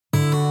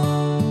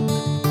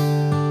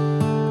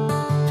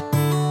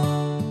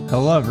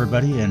Hello,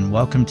 everybody, and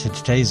welcome to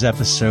today's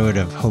episode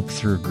of Hope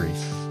Through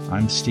Grief.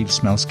 I'm Steve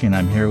Smelsky, and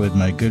I'm here with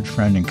my good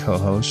friend and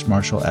co-host,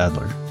 Marshall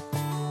Adler.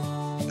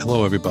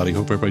 Hello, everybody.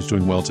 Hope everybody's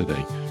doing well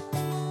today.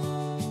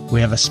 We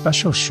have a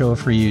special show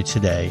for you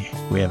today.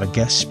 We have a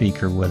guest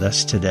speaker with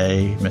us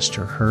today,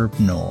 Mr. Herb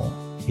Knoll.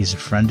 He's a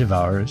friend of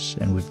ours,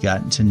 and we've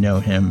gotten to know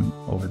him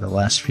over the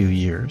last few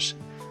years.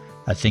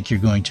 I think you're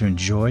going to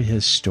enjoy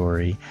his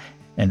story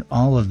and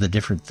all of the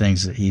different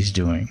things that he's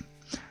doing.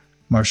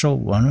 Marshall,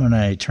 why don't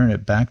I turn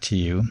it back to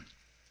you,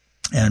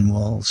 and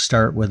we'll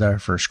start with our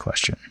first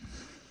question.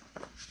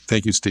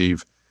 Thank you,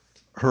 Steve.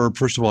 Herb,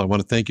 first of all, I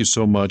want to thank you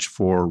so much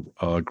for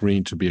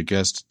agreeing to be a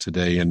guest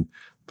today. And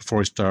before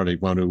I start, I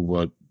want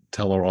to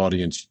tell our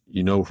audience,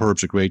 you know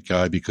Herb's a great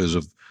guy because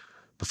of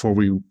before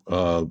we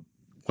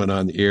went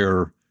on the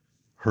air,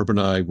 Herb and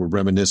I were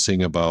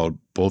reminiscing about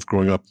both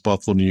growing up in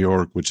Buffalo, New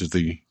York, which is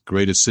the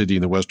greatest city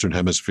in the Western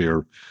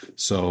Hemisphere.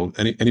 So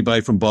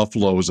anybody from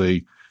Buffalo is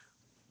a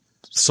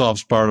soft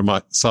spot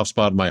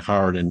in my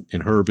heart, and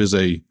Herb is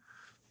a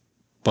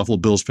Buffalo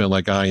Bills fan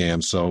like I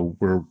am. So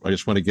I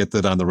just want to get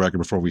that on the record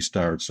before we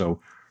start. So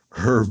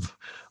Herb,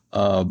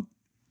 I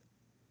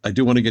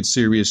do want to get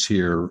serious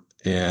here,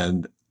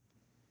 and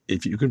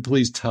if you can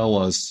please tell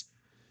us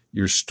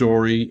your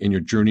story and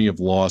your journey of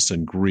loss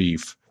and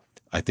grief,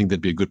 I think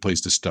that'd be a good place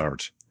to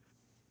start.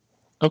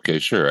 Okay,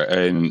 sure.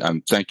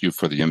 And thank you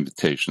for the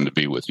invitation to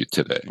be with you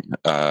today.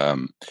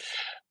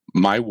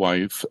 My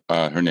wife,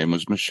 her name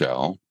was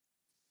Michelle,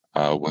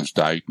 was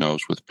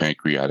diagnosed with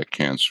pancreatic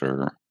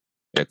cancer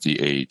at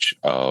the age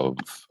of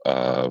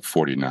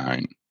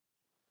 49.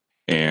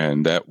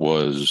 And that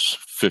was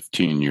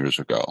 15 years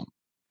ago,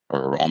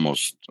 or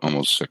almost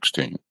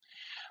 16.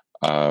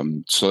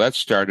 So that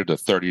started a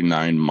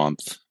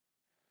 39-month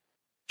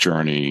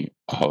journey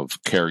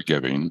of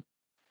caregiving.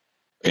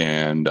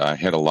 And I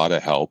had a lot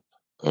of help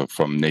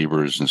from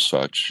neighbors and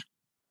such.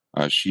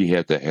 She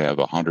had to have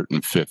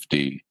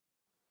 150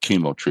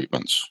 chemo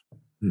treatments.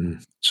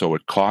 So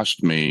it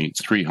cost me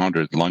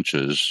 300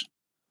 lunches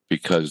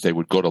because they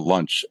would go to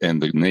lunch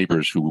and the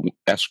neighbors who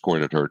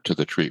escorted her to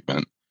the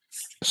treatment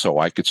so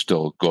I could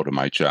still go to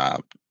my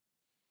job.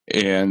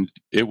 And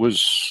it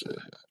was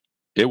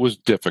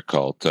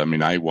difficult. I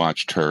mean, I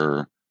watched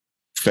her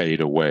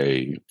fade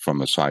away from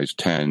a size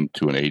 10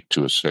 to an 8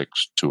 to a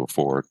 6 to a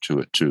 4 to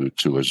a 2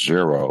 to a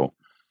 0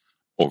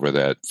 over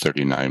that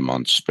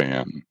 39-month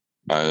span.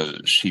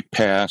 She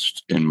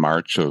passed in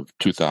March of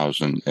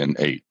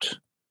 2008.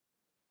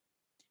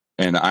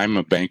 And I'm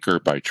a banker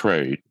by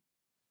trade,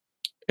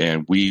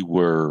 and we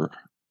were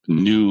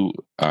new.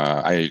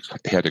 I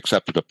had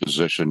accepted a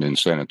position in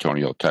San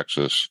Antonio,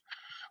 Texas,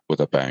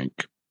 with a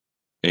bank,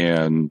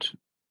 and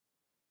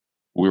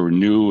we were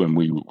new, and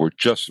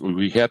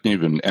we hadn't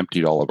even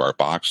emptied all of our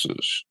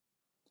boxes,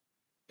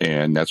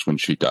 and that's when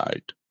she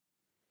died.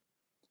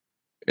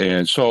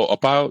 And so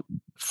about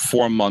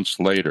 4 months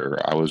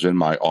later, I was in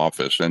my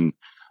office, and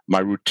my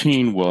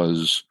routine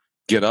was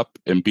get up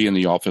and be in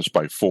the office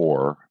by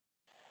 4,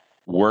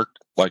 work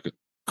like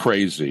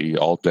crazy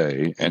all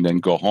day, and then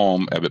go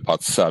home at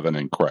about 7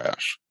 and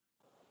crash.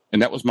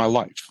 And that was my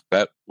life.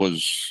 That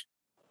was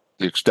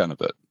the extent of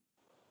it.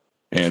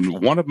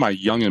 And one of my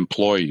young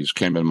employees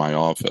came in my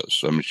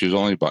office. I mean, she was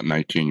only about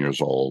 19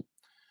 years old,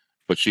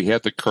 but she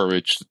had the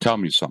courage to tell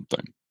me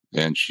something.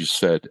 And she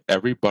said,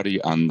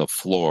 "Everybody on the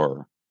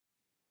floor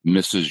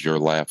misses your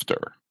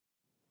laughter,"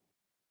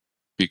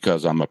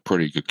 because I'm a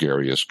pretty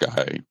gregarious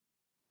guy.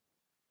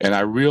 And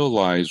I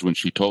realized when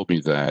she told me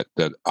that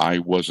I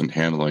wasn't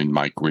handling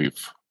my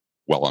grief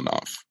well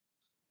enough.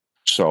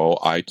 So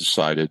I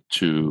decided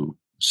to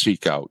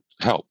seek out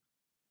help.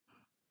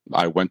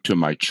 I went to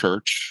my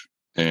church,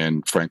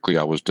 and frankly,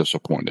 I was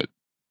disappointed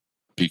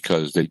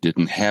because they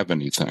didn't have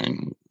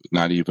anything,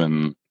 not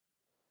even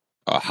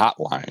a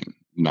hotline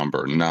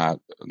number,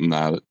 not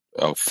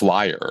a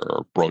flyer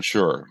or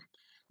brochure.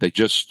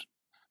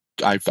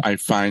 I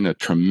find a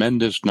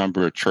tremendous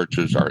number of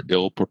churches are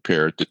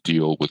ill-prepared to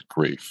deal with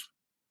grief,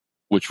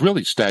 which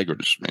really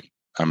staggers me.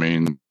 I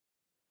mean,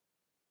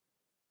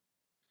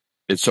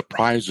 it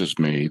surprises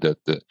me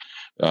that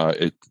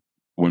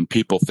when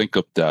people think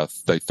of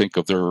death, they think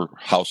of their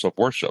house of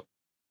worship,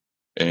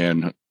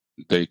 and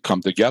they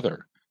come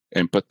together.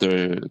 But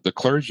the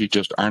clergy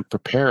just aren't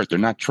prepared. They're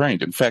not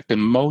trained. In fact,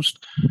 in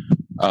most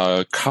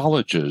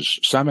colleges,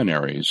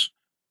 seminaries,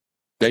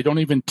 they don't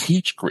even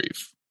teach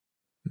grief.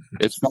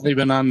 It's not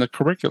even on the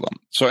curriculum.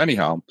 So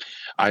anyhow,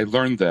 I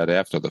learned that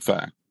after the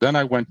fact. Then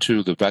I went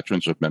to the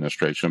Veterans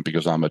Administration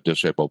because I'm a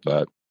disabled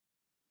vet,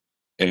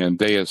 and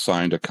they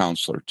assigned a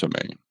counselor to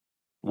me,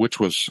 which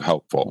was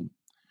helpful.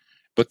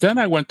 But then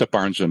I went to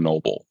Barnes &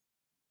 Noble,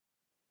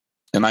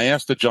 and I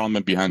asked the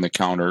gentleman behind the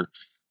counter,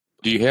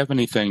 "Do you have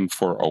anything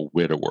for a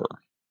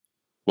widower?"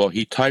 Well,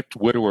 he typed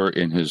widower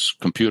in his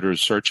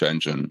computer's search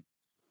engine.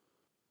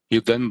 He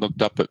then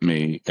looked up at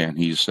me and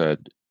he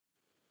said,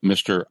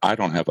 "Mister, I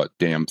don't have a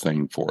damn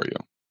thing for you."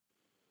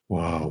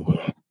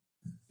 Wow.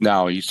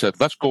 Now, he said,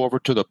 "Let's go over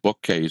to the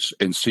bookcase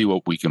and see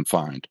what we can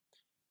find."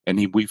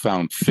 And we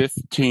found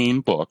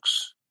 15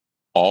 books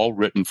all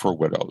written for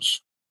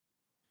widows.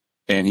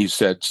 And he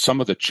said, some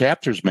of the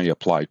chapters may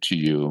apply to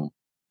you,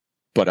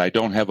 but I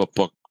don't have a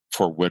book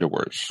for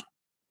widowers.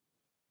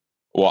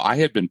 Well, I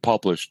had been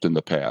published in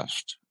the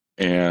past,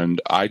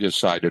 and I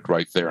decided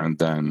right there and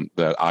then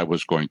that I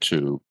was going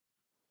to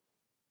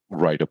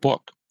write a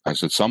book. I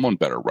said, someone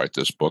better write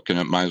this book, and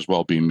it might as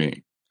well be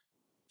me.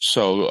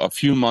 So a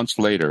few months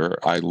later,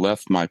 I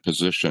left my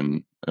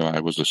position. I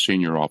was a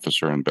senior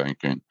officer in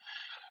banking.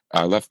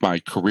 I left my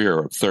career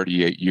of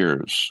 38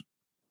 years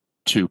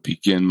to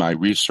begin my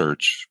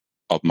research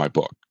of my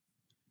book.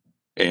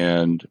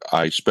 And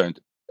I spent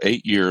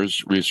 8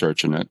 years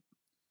researching it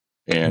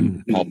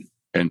and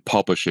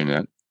publishing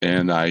it.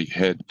 And I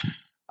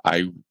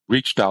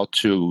reached out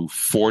to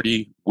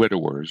 40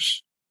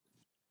 widowers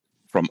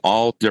from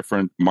all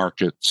different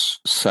markets,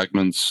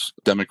 segments,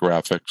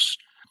 demographics,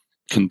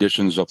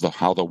 conditions of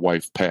how the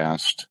wife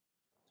passed.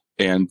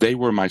 And they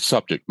were my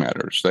subject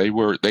matters.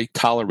 They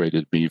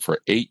tolerated me for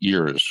 8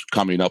 years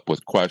coming up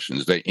with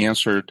questions. They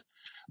answered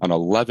an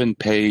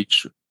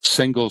 11-page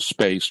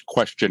single-spaced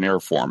questionnaire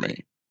for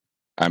me.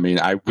 I mean,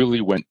 I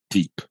really went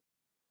deep.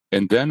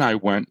 And then I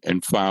went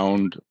and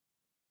found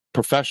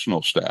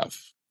professional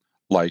staff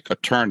like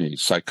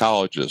attorneys,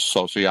 psychologists,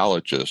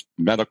 sociologists,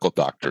 medical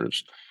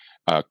doctors,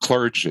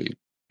 clergy,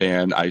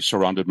 and I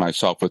surrounded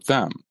myself with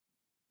them.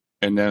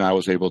 And then I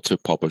was able to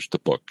publish the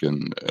book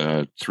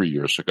 3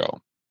 years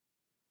ago.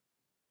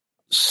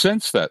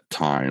 Since that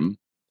time,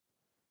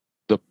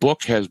 the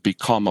book has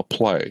become a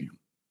play.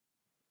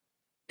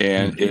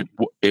 And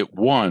it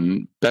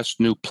won Best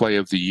New Play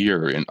of the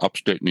Year in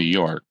upstate New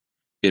York.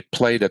 It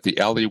played at the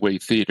Alleyway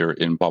Theater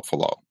in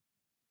Buffalo.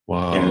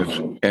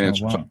 Wow.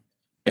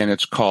 And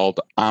it's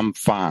called I'm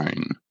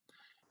Fine.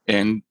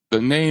 And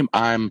the name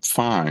I'm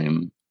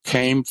Fine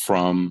came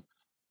from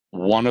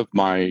one of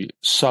my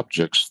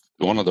subjects,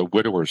 one of the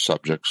widower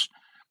subjects,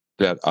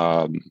 that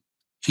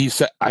he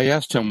said, I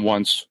asked him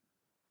once,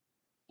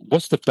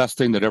 what's the best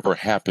thing that ever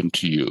happened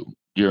to you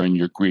during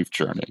your grief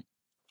journey?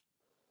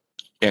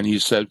 And he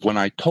said, when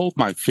I told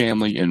my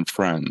family and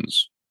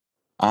friends,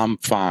 I'm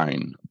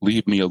fine,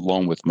 leave me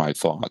alone with my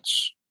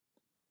thoughts,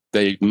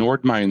 they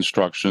ignored my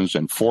instructions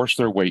and forced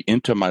their way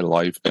into my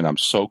life, and I'm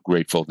so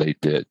grateful they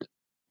did.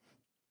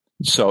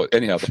 So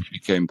anyhow, that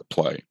became the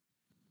play.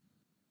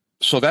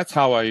 So that's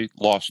how I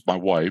lost my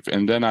wife,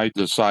 and then I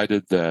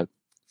decided that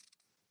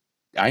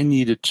I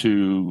needed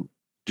to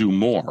do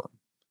more.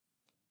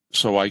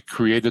 So I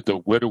created the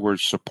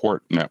Widowers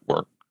Support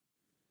Network.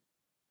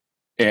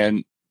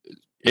 And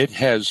it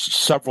has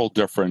several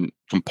different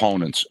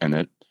components in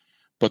it,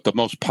 but the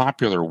most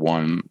popular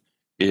one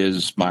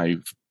is my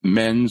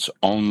men's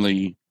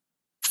only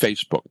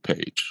Facebook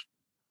page.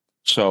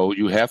 So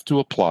you have to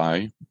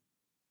apply,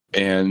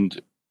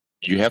 and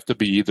you have to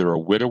be either a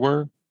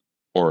widower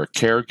or a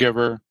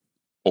caregiver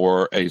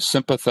or a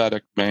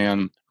sympathetic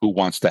man who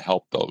wants to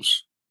help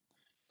those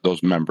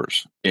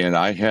members. And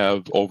I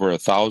have over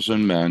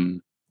 1,000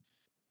 men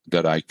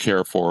that I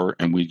care for,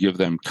 and we give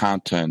them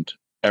content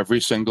every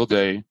single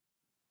day.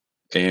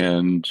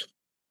 And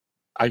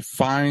I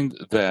find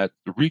that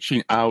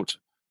reaching out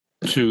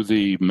to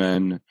the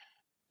men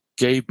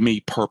gave me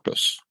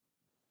purpose.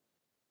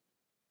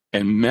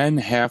 And men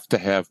have to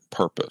have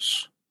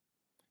purpose.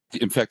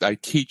 In fact, I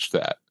teach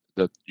that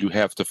you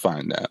have to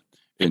find that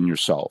in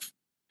yourself.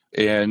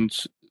 And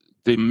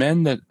the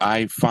men that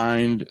I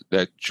find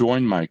that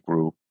join my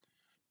group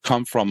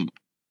come from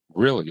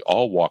really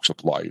all walks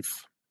of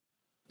life.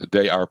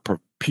 They are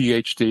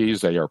PhDs,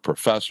 they are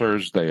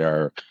professors, they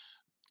are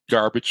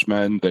garbage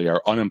men, they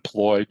are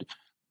unemployed.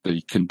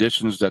 The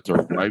conditions that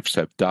their wives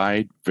have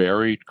died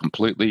varied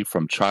completely,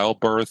 from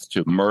childbirth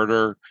to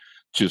murder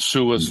to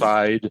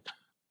suicide.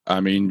 I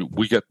mean,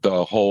 we get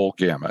the whole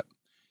gamut.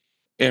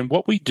 And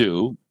what we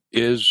do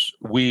is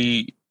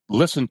we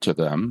listen to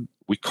them,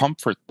 we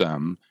comfort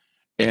them,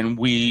 and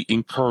we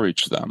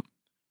encourage them.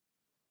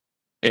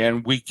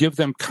 And we give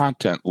them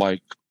content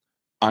like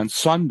on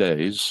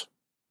Sundays,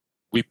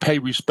 we pay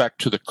respect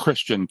to the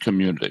Christian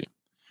community.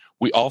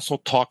 We also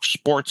talk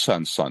sports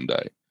on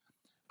Sunday.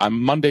 On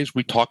Mondays,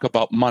 we talk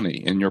about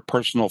money and your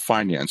personal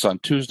finance. On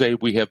Tuesday,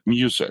 we have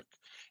music,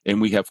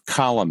 and we have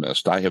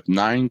columnists. I have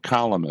 9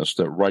 columnists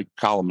that write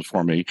columns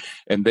for me,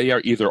 and they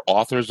are either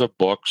authors of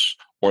books,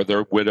 or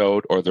they're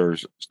widowed, or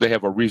they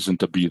have a reason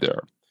to be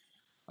there.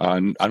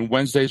 On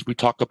Wednesdays, we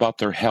talk about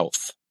their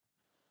health,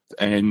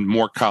 and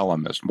more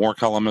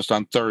columnists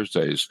on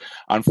Thursdays.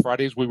 On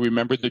Fridays, we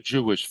remember the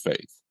Jewish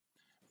faith.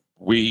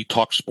 We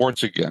talk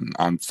sports again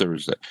on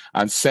Thursday.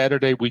 On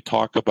Saturday, we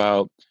talk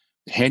about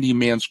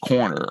handyman's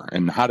corner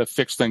and how to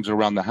fix things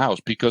around the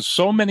house, because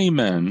so many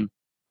men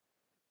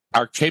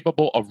are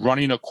capable of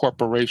running a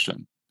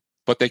corporation,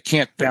 but they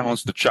can't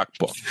balance the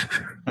checkbook.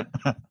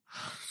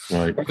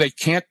 Right. They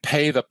can't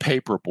pay the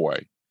paper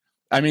boy.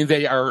 I mean,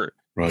 they are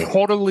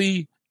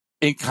totally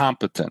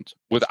incompetent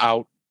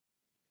without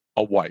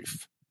a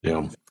wife.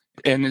 Yeah.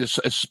 And it's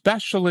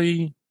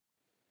especially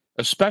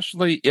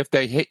if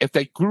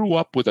they grew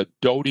up with a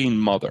doting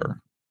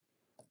mother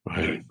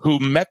who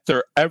met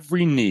their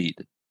every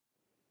need.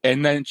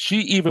 And then she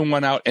even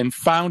went out and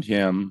found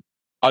him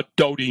a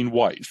doting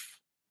wife.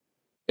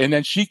 And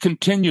then she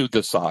continued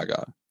the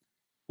saga.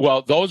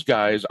 Well, those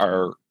guys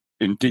are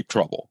in deep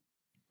trouble.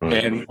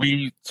 Right. And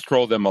we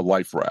throw them a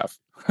life raft.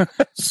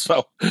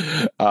 So,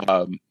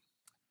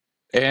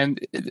 and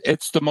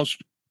it's the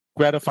most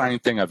gratifying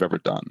thing I've ever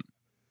done.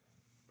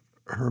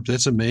 Herb,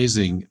 that's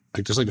amazing.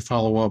 I'd just like to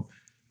follow up.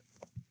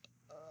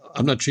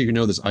 I'm not sure you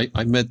know this.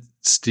 I met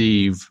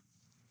Steve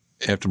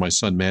after my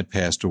son Matt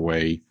passed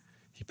away.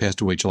 He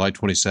passed away July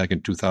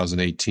 22nd,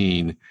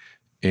 2018.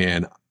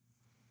 And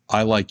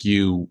I, like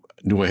you,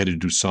 knew I had to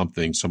do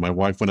something. So my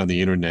wife went on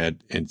the internet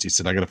and she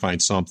said, I got to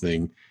find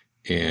something.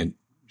 And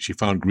she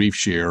found Grief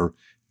Share.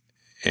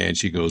 And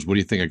she goes, what do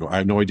you think? I go, I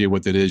have no idea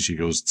what that is. She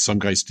goes, some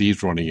guy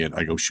Steve's running it.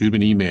 I go, shoot him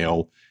an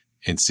email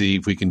and see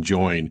if we can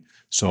join.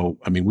 So,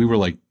 I mean, we were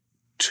like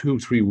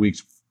 2-3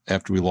 weeks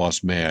after we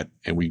lost Matt,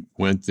 and we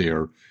went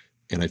there.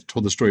 And I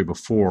told the story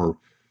before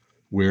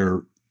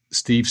where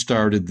Steve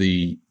started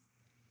the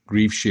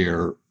Grief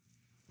Share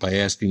by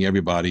asking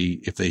everybody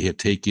if they had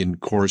taken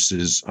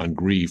courses on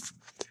grief.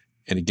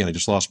 And again, I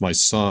just lost my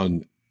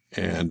son.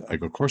 And I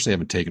go, of course they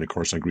haven't taken a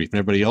course on grief. And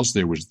everybody else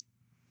there was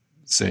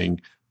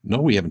saying, no,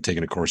 we haven't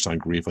taken a course on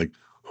grief. Like,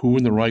 who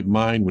in the right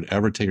mind would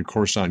ever take a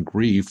course on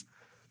grief?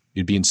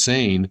 You'd be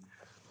insane.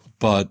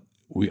 But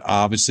we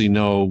obviously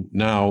know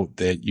now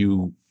that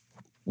you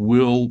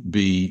will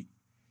be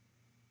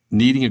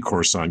needing a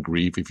course on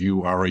grief if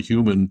you are a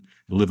human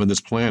and live on this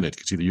planet.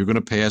 Because either you're going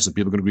to pass and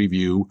people are going to grieve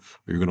you,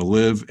 or you're going to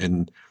live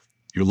and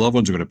your loved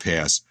ones are going to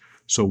pass.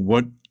 So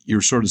what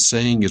you're sort of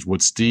saying is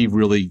what Steve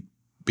really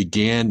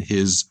began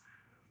his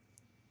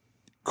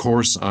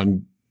course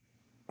on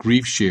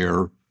Grief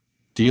Share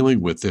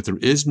dealing with, that there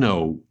is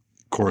no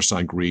course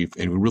on grief,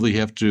 and we really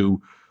have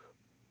to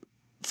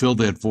fill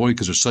that void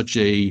because there's such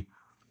a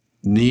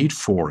need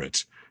for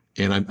it.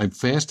 And I'm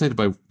fascinated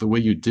by the way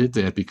you did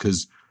that,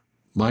 because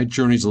my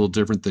journey is a little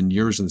different than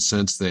yours in the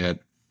sense that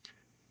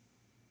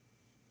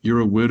you're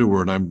a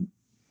widower and I'm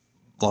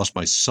lost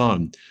my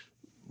son.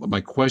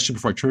 My question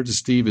before I turn to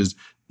Steve is,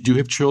 do you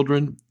have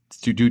children?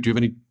 Do you have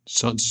any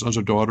sons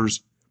or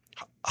daughters?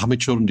 How many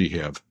children do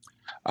you have?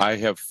 I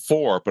have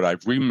 4, but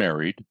I've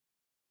remarried.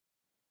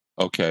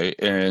 Okay.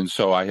 And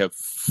so I have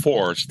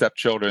 4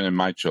 stepchildren and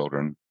my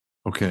children.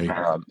 Okay.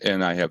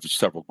 And I have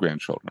several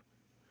grandchildren.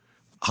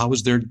 How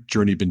has their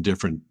journey been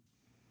different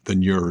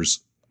than yours?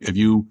 Have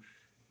you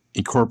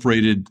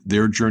incorporated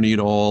their journey at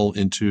all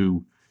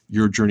into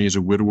your journey as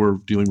a widower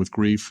dealing with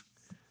grief?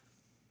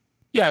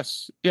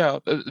 Yes. Yeah,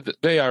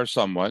 they are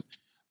somewhat.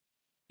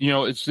 You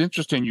know, it's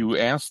interesting you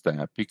asked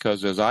that,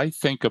 because as I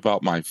think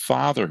about my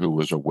father, who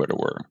was a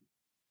widower,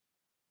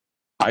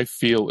 I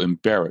feel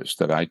embarrassed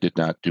that I did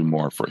not do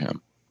more for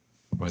him.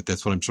 Right.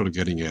 That's what I'm sort of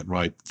getting at,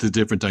 right? The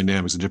different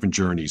dynamics, the different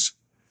journeys.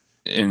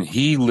 And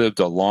he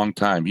lived a long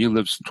time. He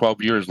lived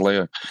 12 years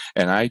later,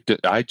 and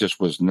I just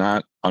was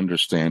not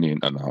understanding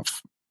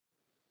enough.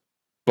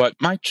 But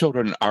my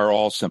children are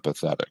all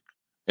sympathetic,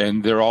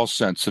 and they're all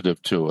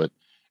sensitive to it,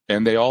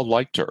 and they all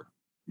liked her,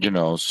 you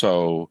know.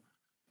 So,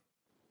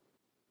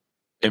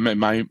 and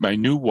my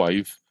new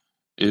wife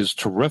is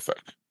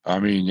terrific. I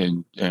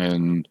mean,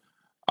 and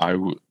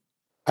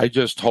I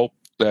just hope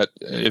that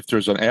if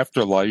there's an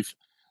afterlife,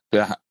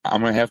 that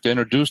I'm going to have to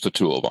introduce the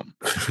 2 of them.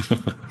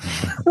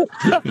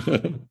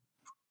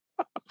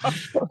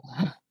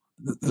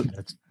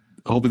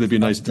 Hoping there'd be a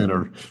nice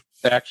dinner.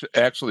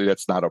 Actually,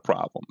 that's not a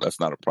problem. That's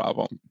not a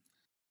problem.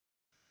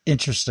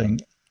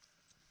 Interesting.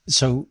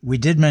 So we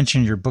did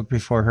mention your book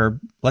before,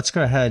 Herb. Let's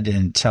go ahead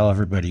and tell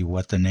everybody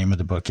what the name of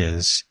the book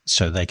is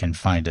so they can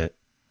find it.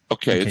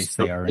 Okay. In case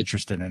they are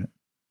interested in it.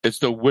 It's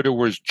The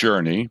Widower's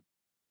Journey.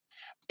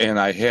 And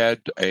I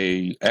had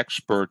a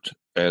expert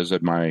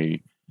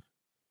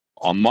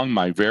among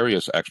my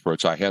various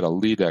experts, I had a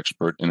lead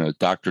expert in a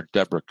Dr.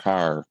 Deborah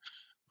Carr,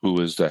 who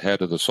is the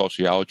head of the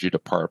sociology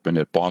department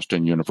at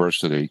Boston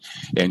University.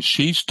 And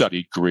she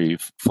studied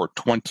grief for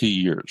 20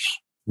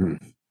 years.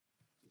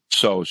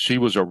 So she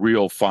was a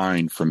real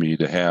find for me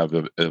to have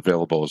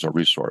available as a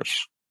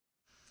resource.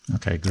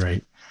 Okay,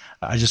 great.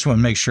 I just want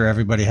to make sure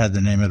everybody had the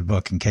name of the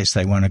book in case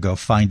they want to go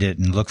find it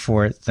and look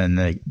for it,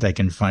 then they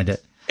can find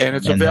it. And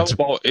it's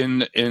available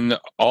in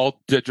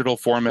all digital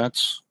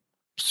formats.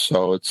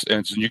 So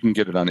you can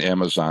get it on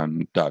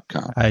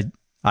Amazon.com.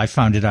 I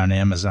found it on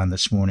Amazon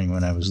this morning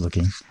when I was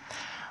looking.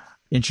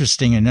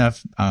 Interesting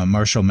enough,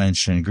 Marshall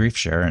mentioned Grief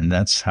Share, and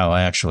that's how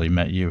I actually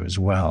met you as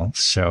well.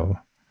 So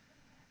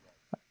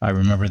I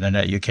remember the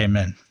night you came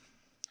in.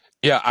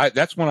 Yeah,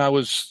 that's when I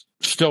was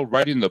still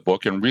writing the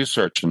book and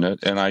researching it,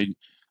 and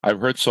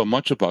I've heard so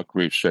much about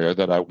Grief Share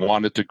that I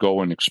wanted to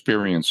go and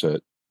experience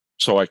it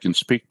so I can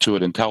speak to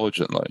it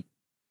intelligently.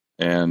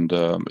 And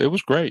it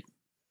was great.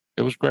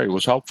 It was great. It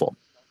was helpful.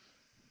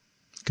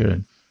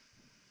 Good.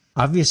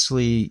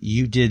 Obviously,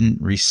 you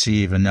didn't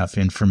receive enough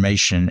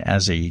information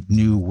as a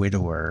new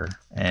widower,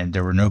 and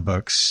there were no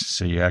books,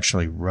 so you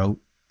actually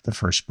wrote the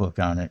first book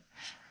on it.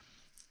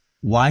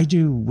 Why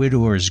do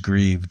widowers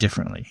grieve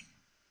differently?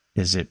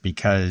 Is it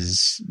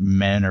because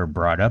men are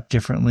brought up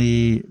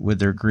differently with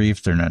their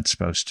grief? They're not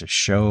supposed to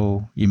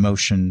show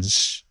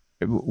emotions.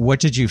 What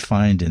did you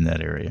find in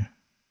that area?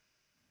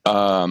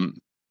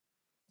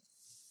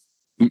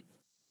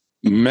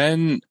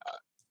 Men,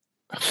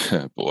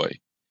 boy,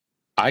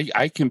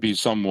 I can be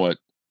somewhat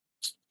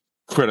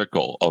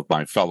critical of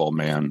my fellow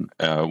man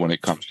when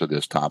it comes to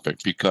this topic,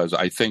 because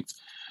I think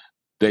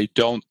they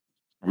don't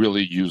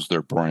really use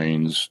their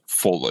brains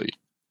fully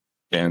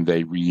and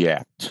they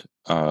react.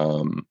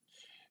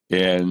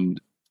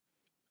 And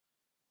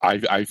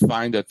I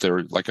find that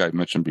they're, like I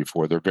mentioned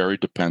before, they're very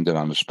dependent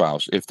on the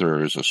spouse, if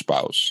there is a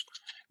spouse,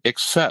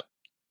 except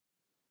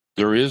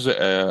there is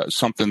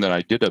something that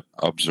I did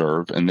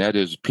observe, and that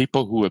is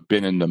people who have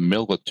been in the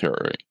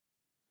military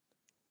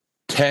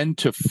tend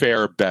to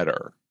fare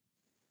better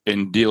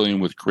in dealing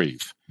with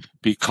grief,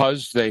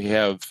 because they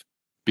have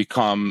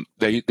become,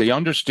 they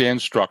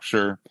understand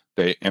structure,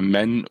 and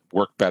men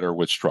work better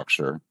with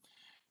structure.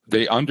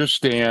 They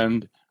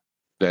understand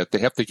that they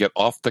have to get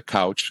off the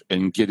couch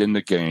and get in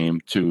the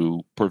game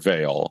to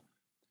prevail.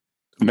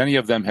 Many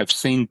of them have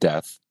seen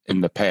death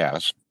in the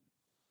past,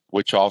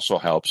 which also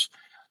helps.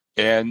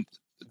 And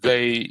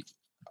they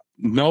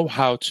know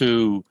how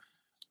to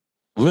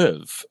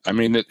live,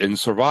 and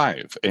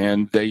survive.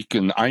 And they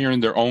can iron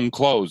their own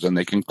clothes, and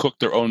they can cook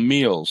their own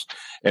meals,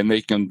 and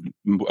they can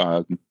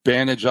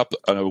bandage up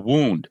a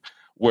wound,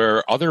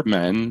 where other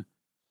men,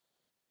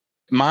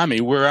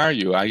 Mommy, where are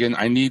you?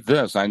 I need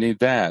this, I need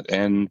that.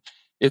 And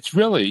it's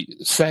really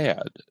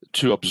sad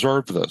to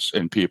observe this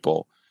in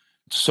people.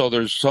 So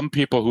there's some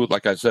people who,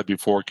 like I said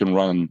before, can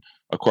run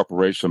a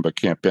corporation but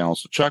can't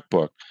balance a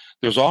checkbook.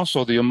 There's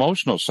also the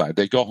emotional side.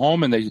 They go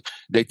home and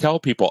they tell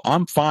people,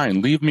 I'm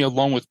fine, leave me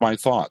alone with my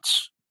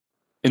thoughts.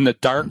 In the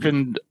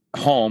darkened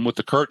home with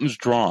the curtains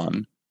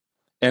drawn,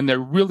 and they're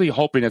really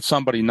hoping that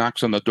somebody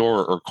knocks on the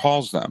door or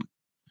calls them.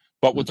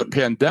 But with the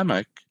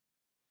pandemic,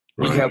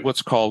 we have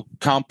what's called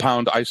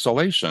compound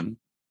isolation,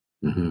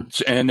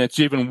 and it's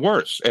even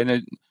worse.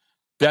 And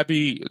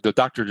Debbie, the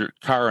Dr.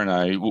 Carr, and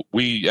I,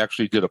 we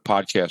actually did a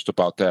podcast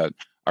about that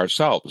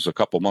ourselves a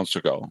couple months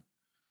ago,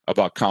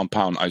 about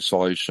compound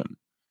isolation,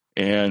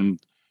 and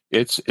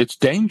it's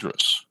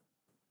dangerous,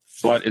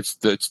 but it's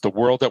the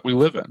world that we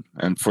live in,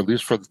 and at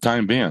least for the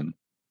time being.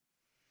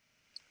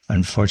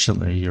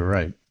 Unfortunately, you're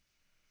right.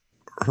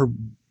 Herb,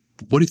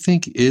 what do you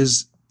think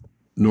is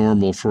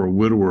normal for a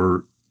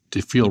widower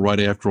to feel right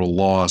after a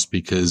loss?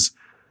 Because,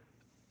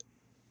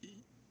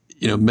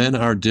 men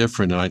are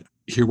different. And I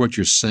hear what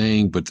you're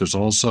saying, but there's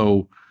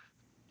also,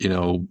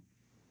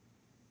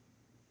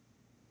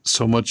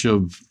 so much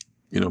of,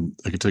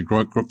 I could take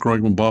growing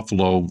up in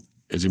Buffalo,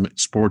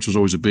 sports was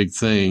always a big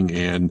thing.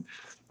 And,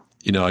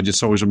 I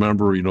just always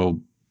remember,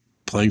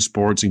 playing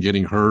sports and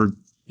getting hurt.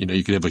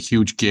 You could have a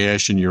huge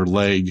gash in your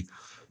leg,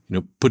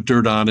 put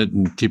dirt on it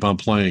and keep on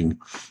playing.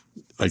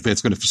 Like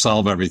that's going to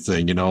solve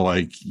everything,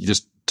 like you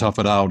just tough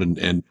it out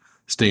and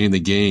stay in the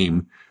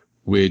game,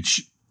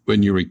 which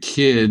when you're a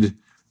kid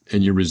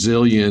and you're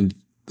resilient,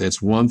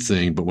 that's one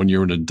thing. But when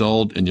you're an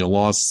adult and you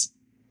lost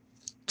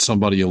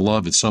somebody you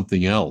love, it's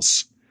something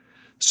else.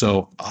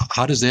 So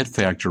how does that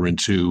factor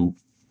into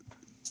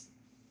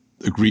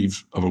the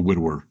grief of a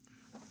widower?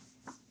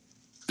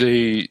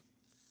 The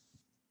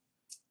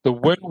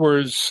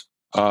widowers.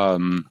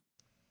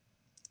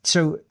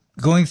 So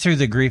going through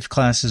the grief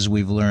classes,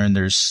 we've learned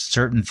there's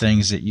certain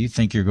things that you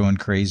think you're going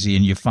crazy,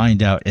 and you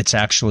find out it's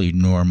actually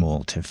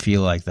normal to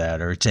feel like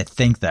that or to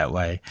think that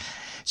way.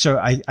 So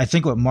I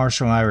think what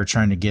Marshall and I were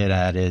trying to get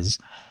at is,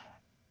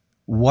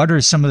 what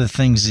are some of the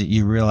things that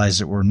you realize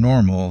that were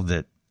normal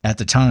that at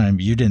the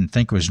time you didn't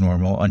think was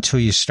normal until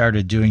you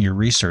started doing your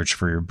research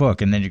for your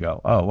book, and then you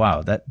go, oh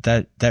wow,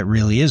 that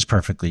really is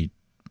perfectly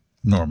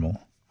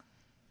normal.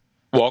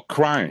 Well,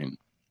 crying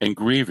and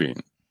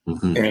grieving,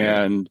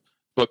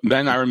 but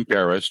men are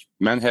embarrassed.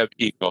 Men have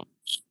egos,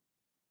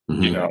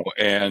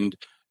 And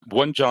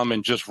one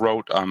gentleman just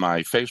wrote on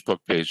my Facebook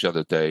page the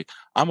other day,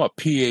 "I'm a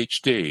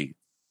PhD.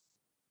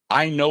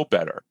 I know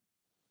better,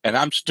 and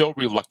I'm still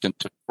reluctant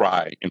to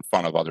cry in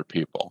front of other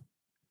people."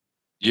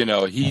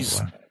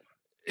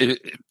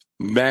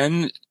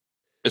 Men,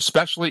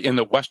 especially in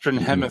the Western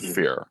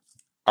Hemisphere,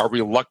 are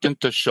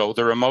reluctant to show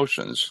their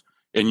emotions.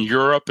 In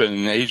Europe and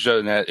in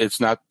Asia,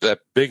 it's not that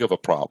big of a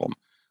problem.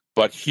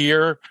 But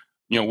here,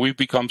 we've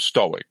become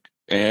stoic,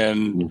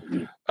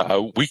 and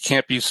we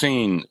can't be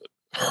seen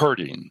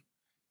hurting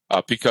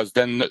because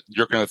then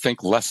you're going to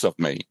think less of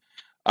me.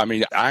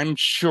 I'm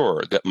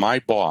sure that my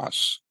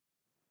boss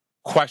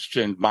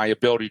questioned my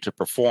ability to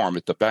perform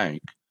at the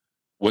bank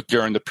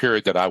during the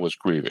period that I was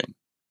grieving.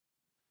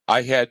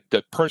 I had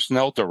the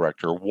personnel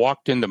director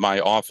walked into my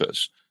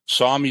office,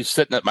 saw me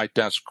sitting at my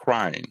desk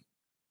crying,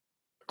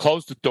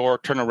 closed the door,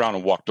 turned around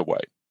and walked away.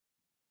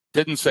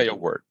 Didn't say a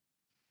word.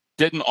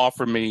 Didn't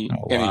offer me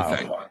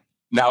anything.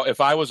 Now,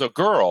 if I was a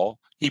girl,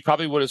 he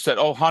probably would have said,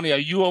 "Oh, honey, are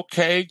you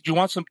okay? Do you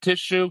want some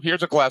tissue?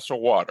 Here's a glass of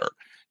water."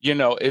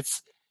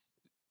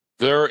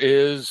 There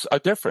is a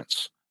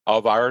difference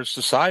of our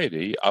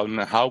society on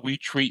how we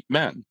treat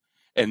men.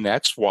 And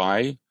that's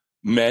why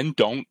men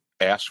don't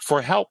ask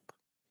for help,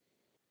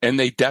 and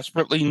they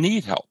desperately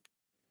need help.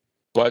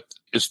 But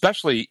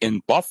especially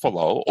in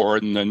Buffalo or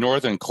in the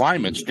northern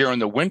climates during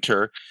the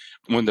winter,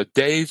 when the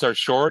days are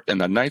short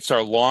and the nights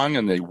are long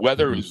and the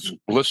weather is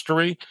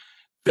blistery,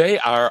 they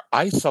are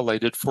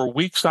isolated for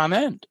weeks on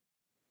end,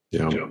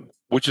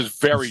 which is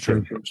very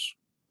dangerous.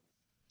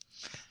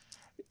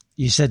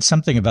 You said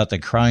something about the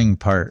crying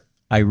part.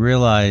 I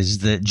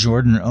realized that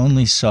Jordan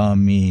only saw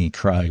me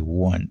cry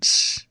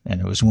once, and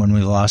it was when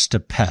we lost a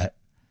pet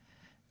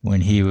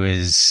when he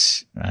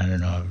was,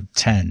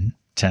 10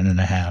 and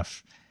a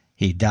half.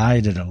 He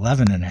died at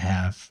 11 and a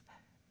half.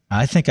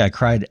 I think I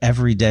cried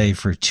every day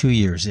for 2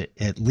 years,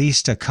 at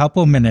least a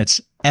couple minutes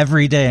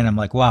every day. And I'm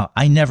like, wow,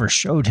 I never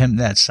showed him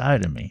that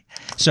side of me.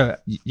 So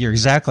you're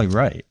exactly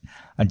right.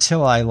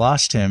 Until I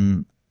lost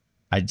him,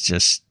 I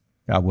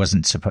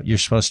wasn't supposed, you're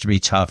supposed to be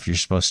tough. You're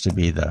supposed to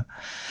be able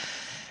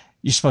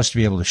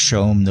to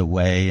show him the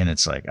way. And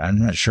it's like, I'm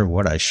not sure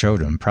what I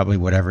showed him, probably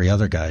what every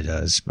other guy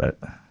does, but.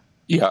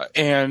 Yeah.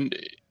 And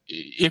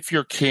if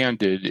you're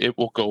candid, it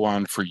will go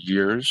on for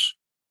years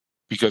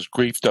because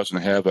grief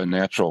doesn't have a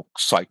natural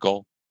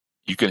cycle.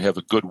 You can have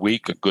a good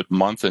week, a good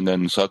month, and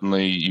then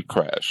suddenly you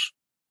crash.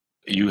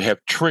 You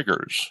have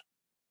triggers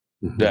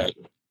that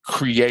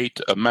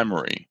create a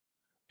memory,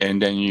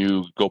 and then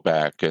you go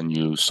back and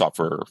you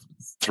suffer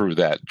through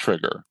that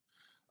trigger.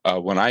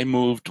 When I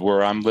moved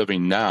where I'm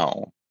living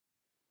now,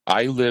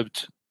 I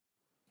lived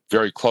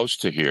very close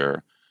to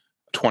here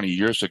 20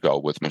 years ago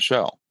with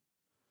Michelle.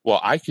 Well,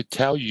 I could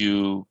tell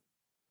you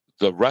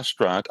the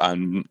restaurant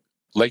on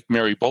Lake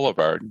Mary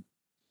Boulevard,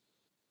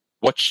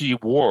 what she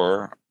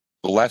wore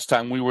the last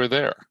time we were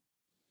there.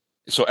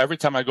 So every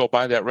time I go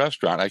by that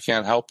restaurant, I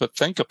can't help but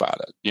think about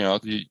it.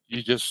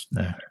 You just,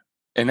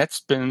 and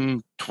that's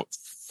been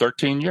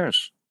 13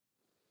 years.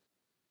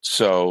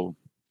 So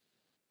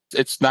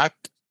it's not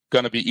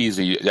going to be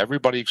easy.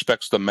 Everybody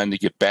expects the men to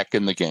get back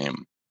in the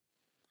game.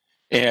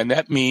 And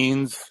that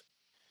means,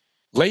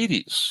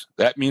 ladies,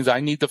 that means I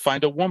need to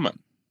find a woman.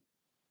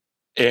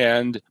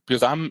 And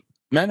because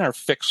men are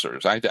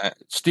fixers.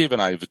 Steve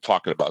and I have been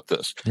talking about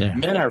this. Yeah.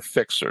 Men are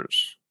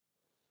fixers.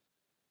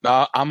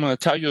 Now, I'm going to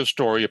tell you a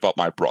story about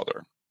my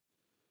brother.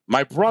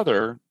 My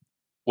brother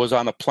was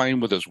on a plane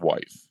with his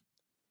wife,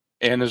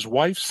 and his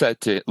wife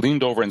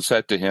leaned over and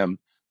said to him,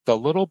 "The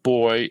little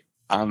boy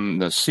on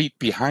the seat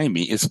behind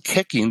me is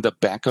kicking the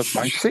back of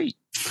my seat."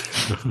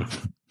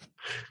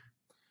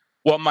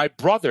 Well, my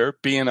brother,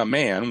 being a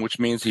man, which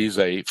means he's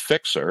a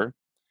fixer,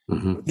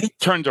 he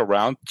turned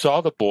around,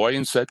 saw the boy,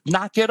 and said,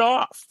 "Knock it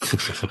off."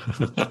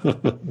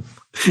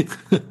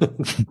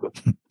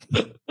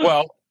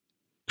 Well,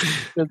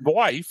 his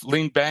wife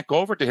leaned back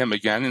over to him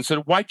again and said,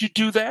 "Why'd you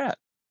do that?"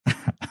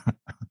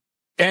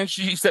 And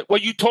she said, "Well,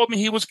 you told me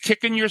he was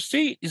kicking your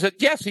seat." He said,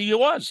 "Yes, he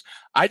was.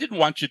 I didn't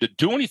want you to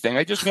do anything.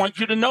 I just want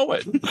you to know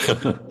it."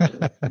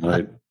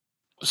 Right.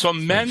 So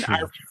men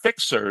are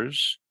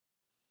fixers,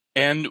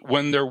 and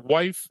when their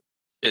wife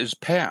is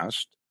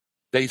passed,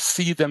 they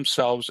see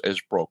themselves as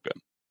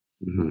broken.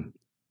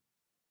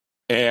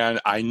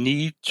 And I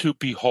need to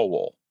be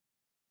whole.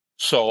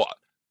 So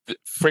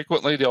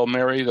frequently they'll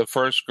marry the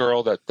first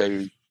girl that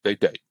they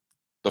date.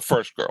 The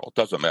first girl,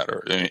 doesn't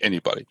matter,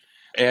 anybody.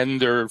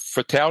 And their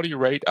fatality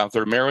rate of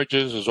their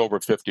marriages is over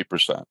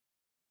 50%.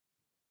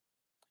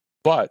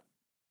 But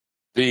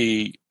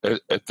the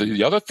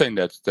other thing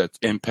that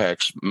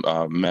impacts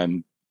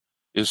men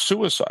is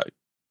suicide,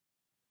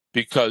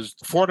 because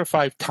 4 to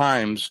 5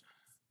 times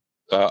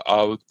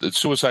of the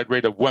suicide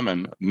rate of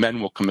women,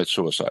 men will commit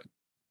suicide,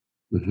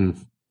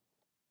 and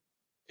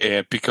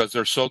because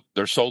they're so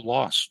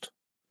lost.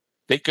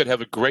 They could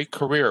have a great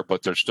career,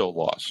 but they're still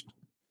lost.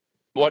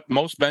 What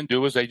most men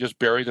do is they just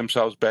bury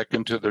themselves back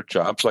into their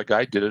jobs, like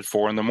I did at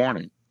 4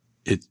 a.m.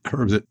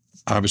 Herb,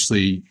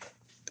 obviously,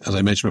 as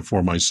I mentioned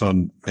before, my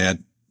son Matt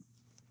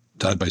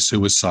died by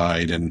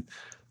suicide, and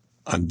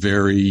I'm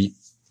very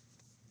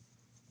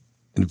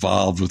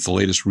involved with the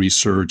latest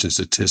research and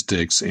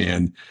statistics.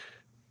 And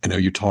I know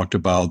you talked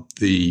about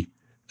the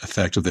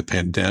effect of the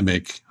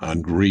pandemic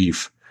on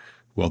grief.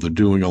 Well, they're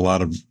doing a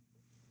lot of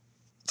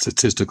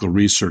statistical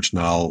research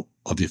now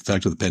of the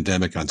effect of the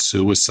pandemic on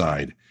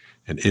suicide,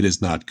 and it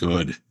is not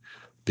good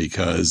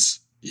because,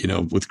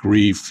 with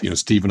grief,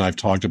 Steve and I have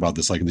talked about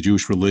this, like in the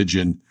Jewish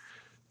religion,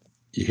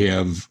 you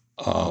have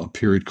a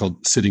period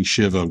called sitting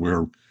Shiva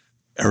where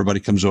everybody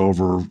comes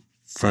over,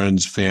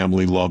 friends,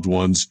 family, loved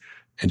ones,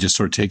 and just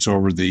sort of takes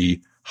over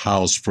the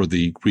house for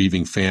the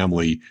grieving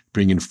family,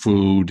 bringing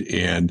food.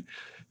 And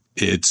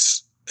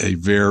it's a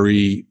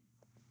very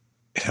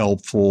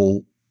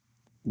helpful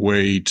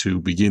way to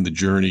begin the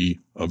journey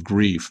of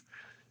grief.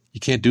 You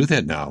can't do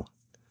that now.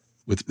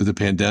 With the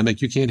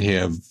pandemic, you can't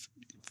have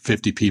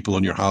 50 people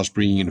in your house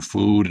bringing in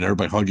food and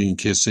everybody hugging and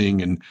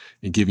kissing and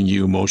giving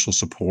you emotional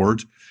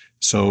support.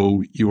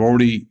 So you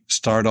already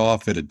start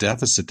off at a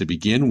deficit to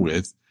begin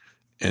with.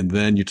 And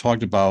then you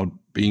talked about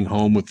being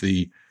home with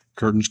the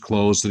curtains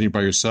closed, sitting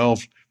by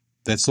yourself.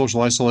 That's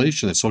social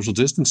isolation. That's social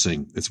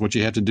distancing. It's what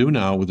you have to do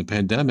now with the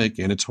pandemic.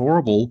 And it's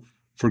horrible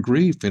for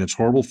grief. And it's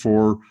horrible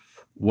for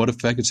what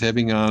effect it's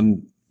having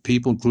on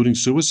people, including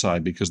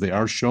suicide, because they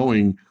are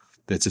showing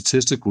that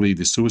statistically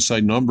the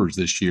suicide numbers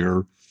this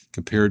year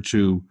compared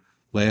to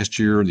last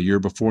year and the year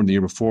before and the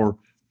year before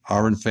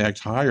are in fact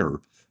higher.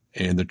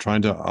 And they're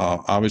trying to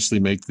obviously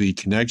make the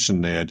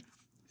connection that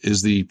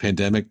is the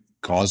pandemic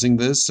causing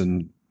this?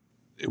 And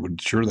it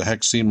would sure the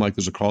heck seem like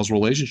there's a causal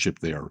relationship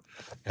there.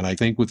 And I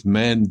think with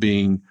men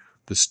being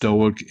the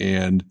stoic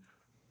and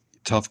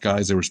tough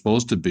guys they were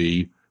supposed to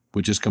be,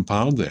 would just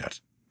compound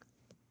that.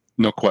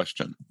 No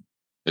question.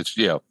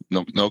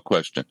 No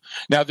question.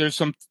 Now, there's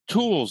some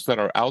tools that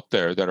are out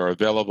there that are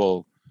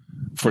available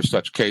for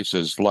such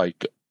cases,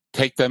 like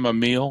Take Them a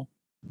Meal.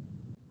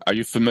 Are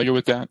you familiar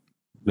with that?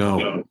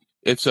 No.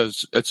 It's a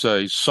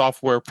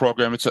software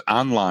program. It's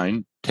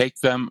online,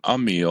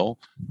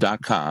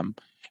 takethememeal.com,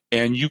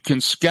 and you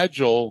can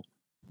schedule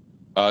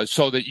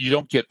so that you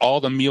don't get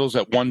all the meals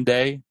at one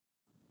day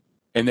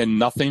and then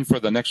nothing for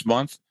the next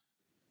month.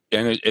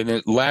 And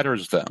it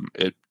ladders them.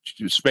 It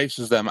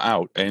spaces them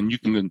out, and you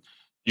can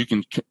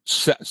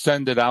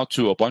send it out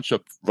to a bunch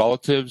of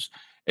relatives,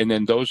 and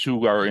then those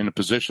who are in a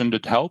position to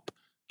help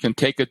can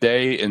take a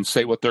day and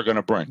say what they're going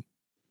to bring.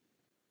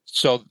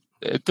 So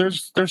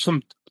there's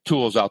some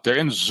tools out there,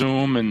 and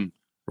Zoom and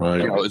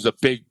Right. is a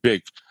big.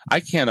 I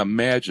can't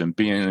imagine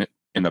being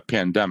in a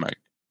pandemic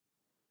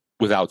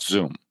without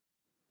Zoom.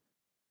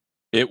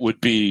 It would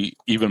be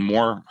even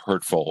more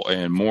hurtful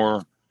and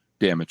more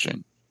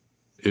damaging.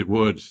 It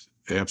would,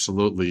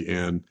 absolutely.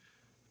 And,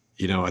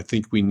 I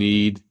think we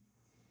need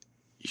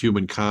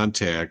human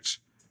contact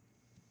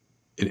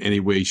in any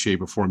way,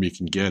 shape, or form you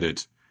can get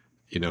it.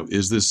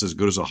 Is this as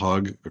good as a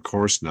hug? Of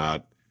course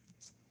not.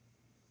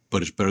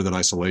 But it's better than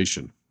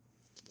isolation.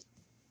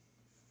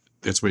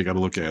 That's the way you got to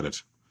look at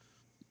it.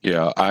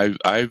 Yeah,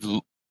 I've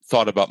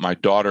thought about my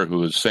daughter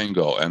who is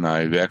single, and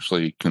I've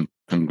actually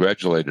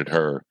congratulated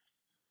her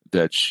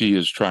that she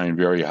is trying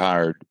very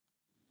hard,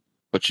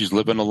 but she's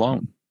living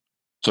alone.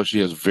 So she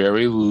has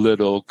very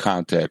little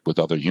contact with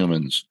other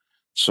humans.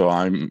 So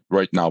I'm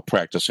right now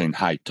practicing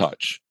high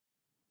touch,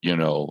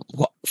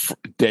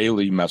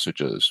 daily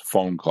messages,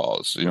 phone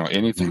calls,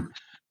 anything,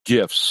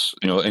 gifts,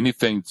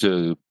 anything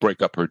to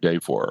break up her day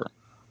for her.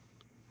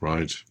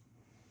 Right.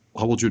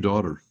 How old's your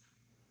daughter?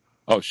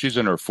 Oh, she's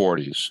in her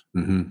 40s,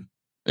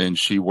 and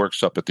she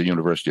works up at the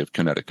University of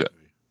Connecticut.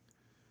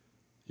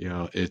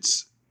 Yeah,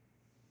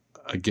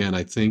 again,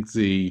 I think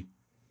the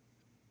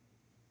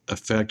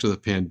effect of the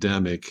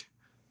pandemic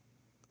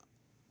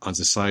on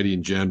society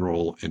in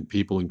general and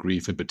people in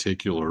grief in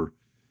particular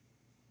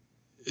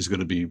is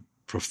going to be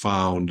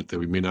profound, that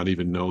we may not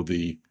even know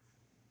the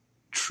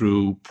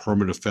true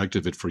permanent effect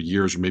of it for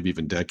years or maybe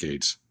even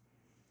decades.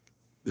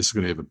 This is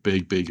going to have a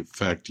big, big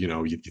effect.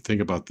 You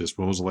think about this.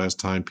 When was the last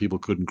time people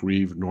couldn't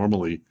grieve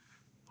normally?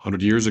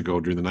 100 years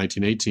ago during the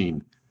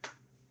 1918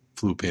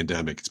 flu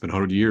pandemic. It's been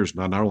 100 years,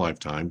 not in our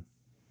lifetime.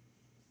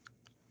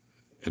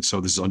 And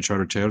so this is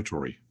uncharted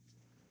territory.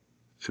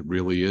 It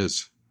really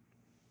is.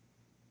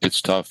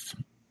 It's tough.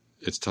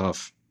 It's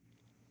tough.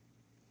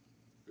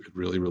 It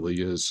really, really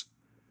is.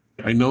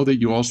 I know that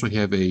you also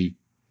have a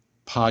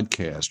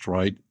podcast,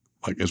 right?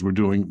 Like as we're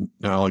doing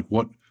now, like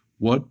what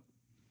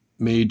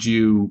made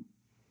you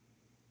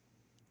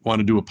want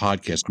to do a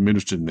podcast? I'm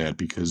interested in that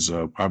because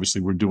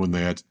obviously we're doing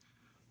that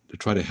to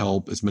try to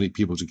help as many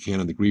people as we can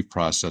in the grief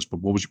process.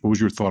 But what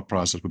was your thought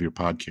process with your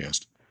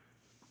podcast?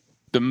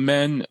 The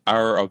men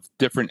are of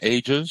different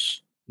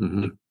ages,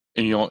 and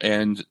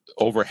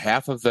over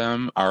half of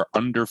them are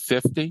under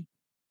 50.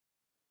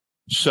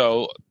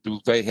 So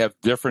they have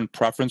different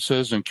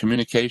preferences and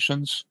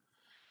communications.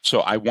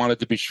 So I wanted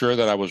to be sure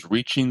that I was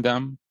reaching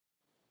them.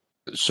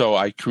 So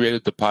I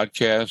created the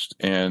podcast,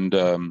 and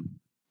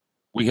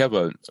we have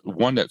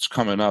one that's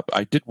coming up.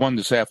 I did one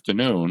this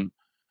afternoon,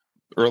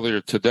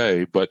 earlier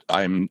today, but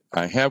I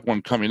have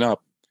one coming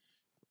up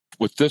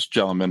with this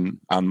gentleman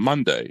on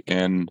Monday,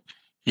 and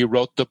he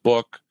wrote the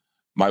book.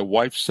 My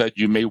wife said,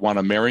 "You may want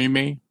to marry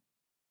me."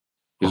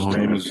 His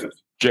name is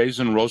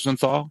Jason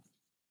Rosenthal,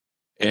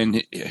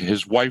 and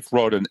his wife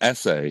wrote an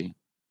essay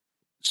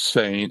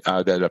saying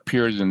that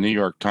appeared in the New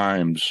York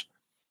Times,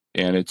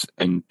 and it's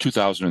in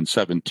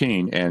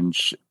 2017, and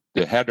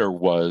the header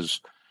was,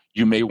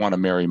 "You may want to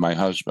marry my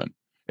husband,"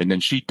 and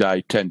then she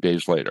died 10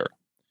 days later.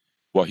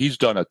 Well, he's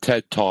done a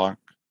TED Talk,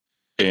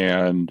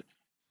 and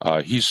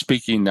he's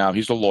speaking now.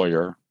 He's a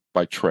lawyer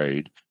by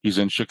trade. He's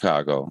in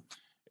Chicago.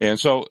 And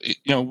so,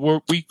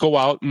 we go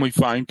out and we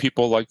find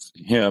people like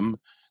him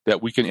that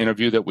we can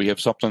interview, that we have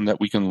something that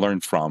we can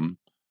learn from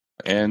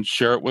and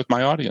share it with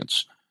my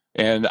audience.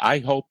 And I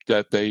hope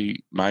that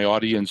my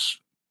audience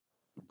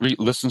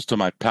listens to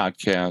my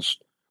podcast,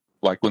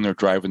 like when they're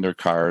driving their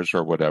cars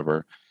or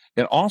whatever.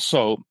 And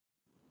also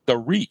the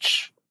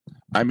reach.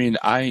 I mean,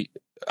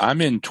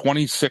 I'm in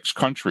 26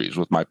 countries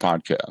with my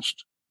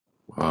podcast.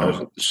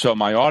 Wow. So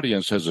my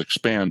audience has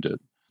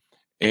expanded.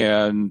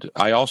 And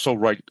I also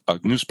write a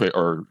newspaper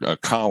or a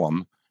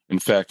column. In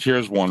fact,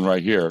 here's one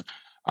right here.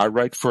 I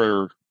write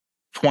for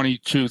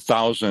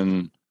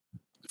 22,000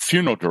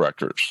 funeral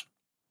directors.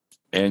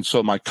 And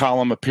so my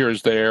column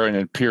appears there, and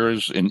it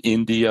appears in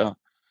India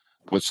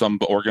with some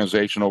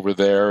organization over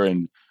there,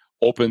 and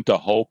Open to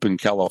Hope in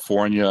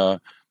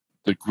California,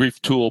 the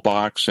Grief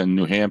Toolbox in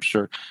New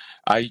Hampshire.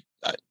 I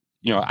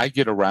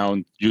get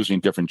around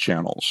using different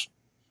channels.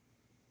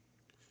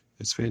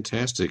 It's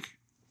fantastic.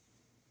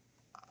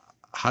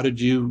 How did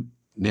you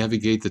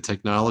navigate the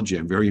technology?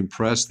 I'm very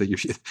impressed that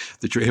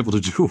you're able to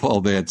do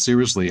all that.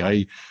 Seriously,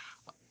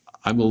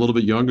 I'm a little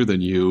bit younger than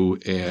you,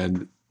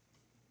 and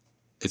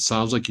it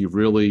sounds like you've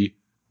really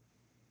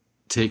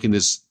taken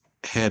this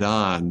head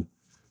on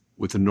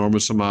with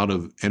enormous amount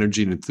of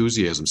energy and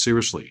enthusiasm.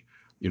 Seriously,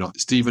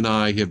 Steve and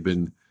I have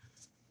been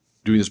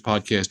doing this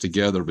podcast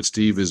together, but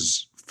Steve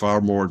is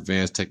far more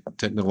advanced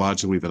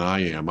technologically than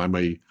I am. I'm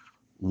a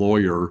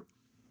lawyer,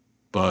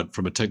 but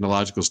from a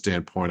technological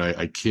standpoint,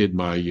 I kid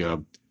my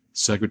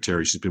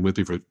secretary. She's been with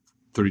me for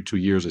 32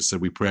 years. I said,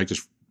 we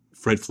practice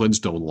Fred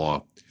Flintstone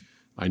law.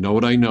 I know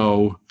what I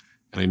know,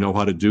 and I know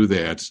how to do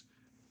that.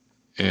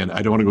 And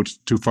I don't want to go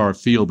too far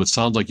afield, but it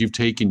sounds like you've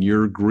taken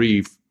your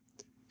grief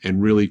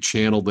and really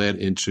channeled that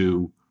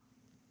into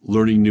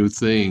learning new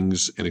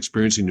things and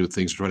experiencing new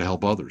things to try to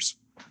help others.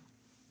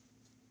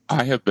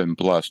 I have been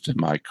blessed in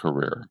my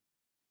career.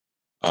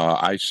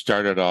 I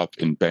started off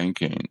in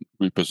banking,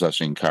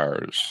 repossessing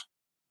cars,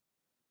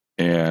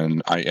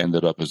 and I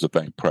ended up as a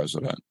bank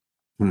president.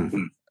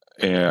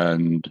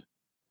 And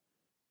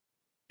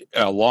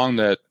along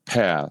that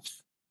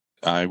path,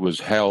 I was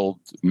held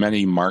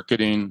many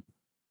marketing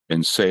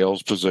and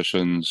sales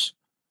positions,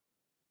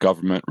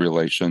 government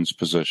relations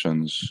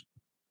positions,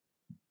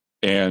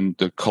 and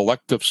the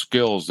collective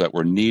skills that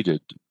were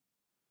needed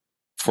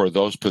for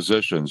those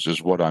positions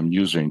is what I'm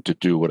using to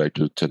do what I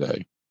do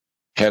today.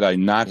 Had I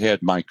not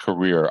had my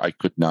career, I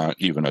could not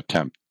even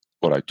attempt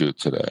what I do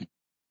today.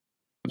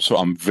 So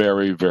I'm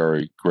very,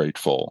 very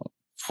grateful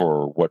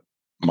for what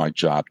my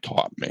job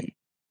taught me.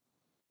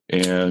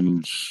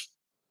 And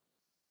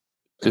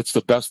it's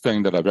the best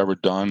thing that I've ever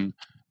done.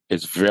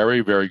 It's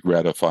very, very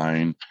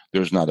gratifying.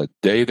 There's not a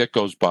day that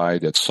goes by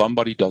that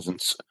somebody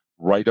doesn't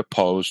write a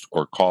post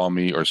or call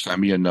me or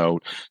send me a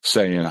note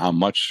saying how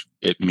much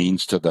it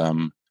means to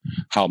them,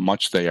 how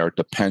much they are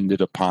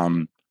dependent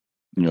upon,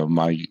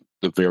 the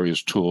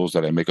various tools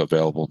that I make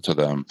available to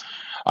them.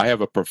 I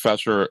have a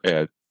professor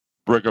at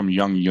Brigham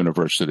Young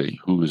University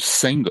who is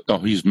single. No,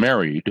 he's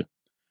married.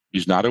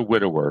 He's not a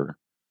widower,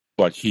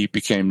 but he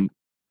became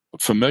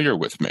familiar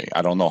with me.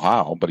 I don't know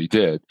how, but he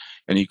did.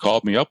 And he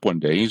called me up one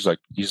day. He's like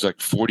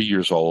 40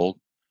 years old,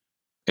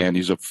 and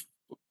he's a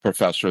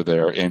professor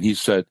there. And he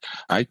said,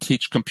 I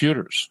teach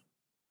computers.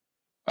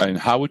 And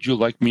how would you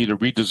like me to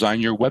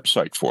redesign your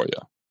website for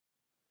you?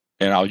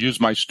 And I'll use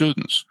my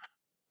students.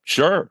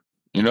 Sure.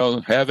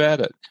 Have at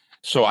it.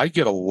 So I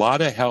get a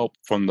lot of help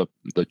from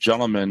the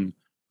gentlemen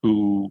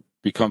who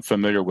become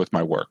familiar with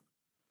my work.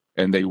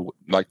 And they,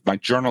 like my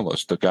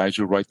journalists, the guys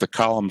who write the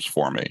columns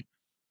for me.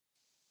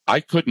 I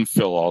couldn't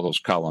fill all those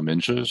column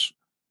inches,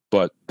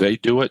 but they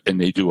do it, and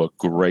they do a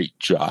great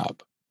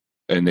job.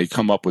 And they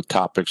come up with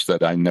topics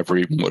that I never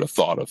even would have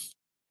thought of.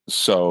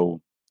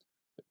 So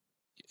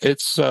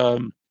it's a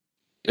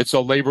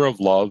labor of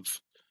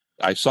love.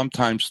 I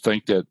sometimes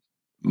think that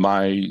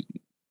my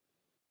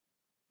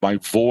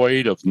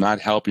void of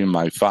not helping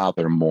my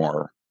father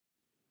more,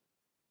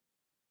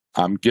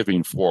 I'm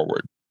giving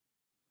forward.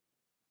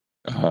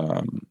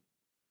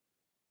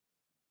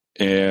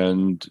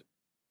 And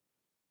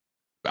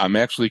I'm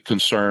actually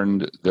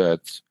concerned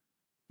that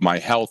my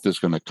health is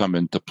going to come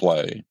into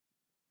play.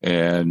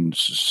 And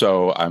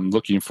so I'm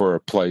looking for a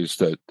place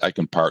that I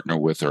can partner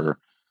with or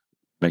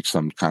make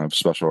some kind of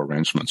special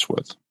arrangements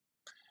with.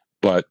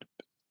 But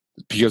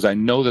because I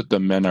know that the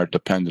men are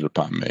dependent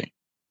upon me.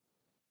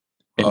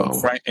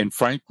 And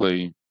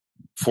frankly,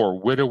 for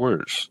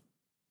widowers,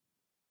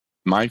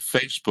 my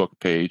Facebook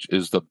page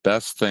is the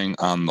best thing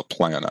on the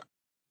planet.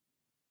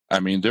 I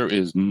mean, there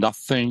is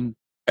nothing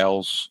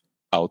else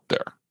out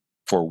there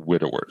for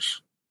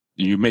widowers.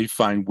 You may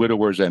find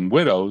widowers and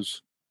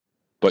widows,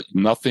 but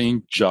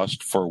nothing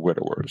just for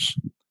widowers.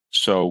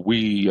 So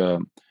we,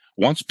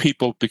 once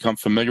people become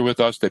familiar with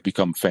us, they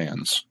become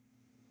fans.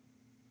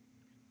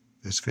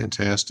 That's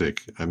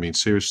fantastic. I mean,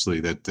 seriously,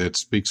 that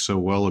speaks so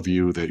well of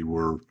you that you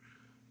were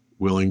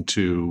willing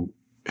to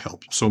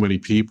help so many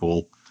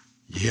people.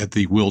 You had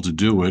the will to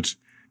do it,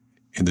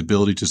 and the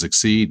ability to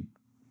succeed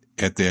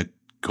at that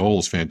goal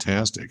is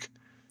fantastic.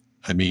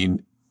 I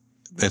mean,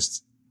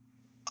 that's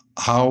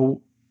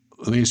how,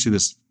 let me ask you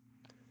this.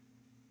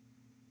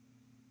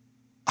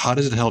 How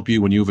does it help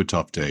you when you have a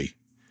tough day,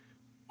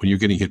 when you're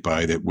getting hit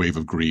by that wave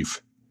of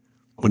grief?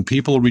 When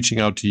people are reaching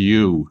out to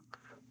you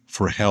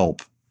for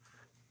help,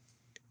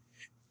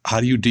 how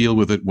do you deal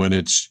with it when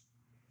it's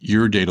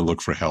your day to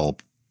look for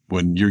help,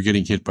 when you're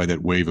getting hit by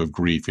that wave of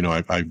grief?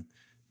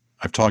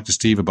 I've talked to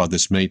Steve about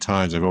this many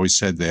times. I've always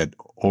said that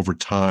over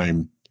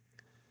time,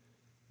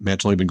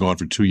 Matt's only been gone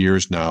for 2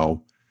 years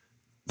now,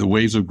 the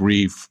waves of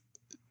grief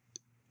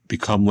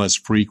become less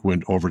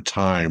frequent over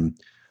time,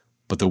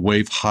 but the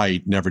wave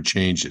height never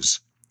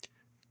changes.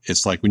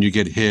 It's like when you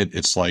get hit,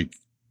 it's like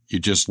you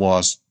just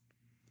lost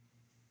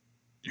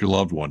your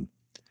loved one.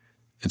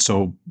 And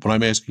so what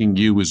I'm asking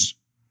you is,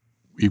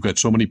 you've got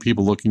so many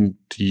people looking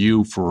to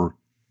you for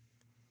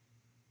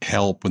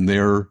help when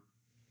they're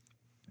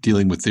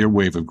dealing with their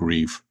wave of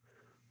grief.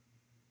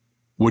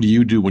 What do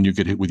you do when you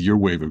get hit with your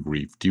wave of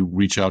grief? Do you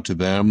reach out to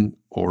them,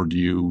 or do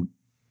you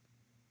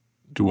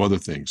do other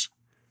things?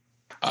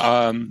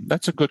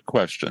 That's a good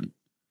question.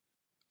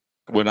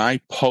 When I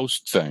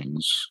post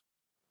things,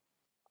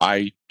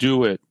 I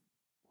do it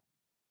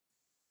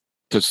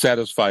to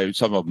satisfy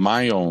some of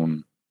my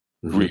own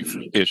grief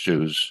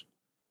issues,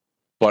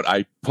 but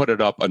I put it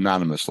up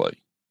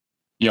anonymously.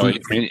 I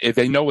mean,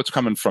 they know it's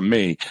coming from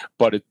me,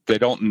 but they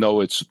don't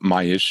know it's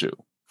my issue.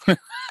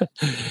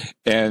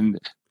 And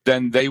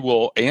then they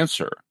will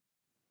answer.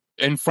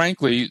 And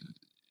frankly,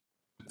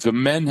 the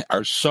men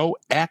are so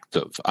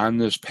active on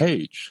this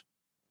page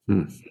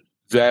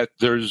that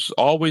there's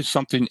always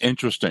something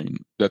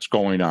interesting that's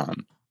going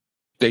on.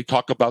 They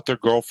talk about their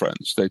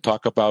girlfriends. They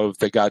talk about if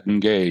they got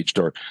engaged,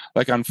 or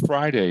like on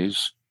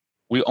Fridays,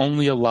 we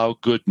only allow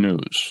good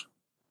news.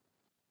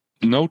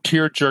 No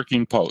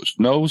tear-jerking post,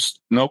 no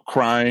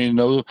crying,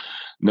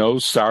 no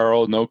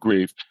sorrow, no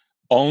grief.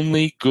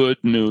 Only good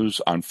news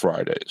on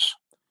Fridays,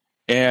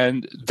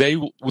 and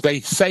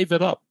they save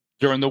it up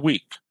during the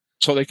week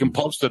so they can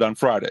post it on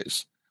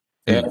Fridays.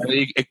 And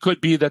it could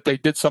be that they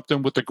did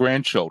something with the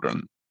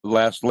grandchildren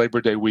last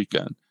Labor Day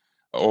weekend,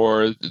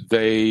 or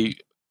they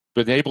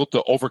been able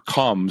to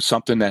overcome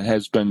something that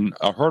has been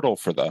a hurdle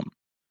for them,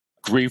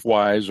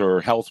 grief-wise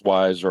or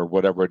health-wise or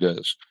whatever it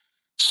is.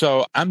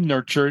 So I'm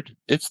nurtured.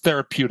 It's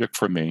therapeutic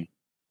for me.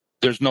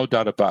 There's no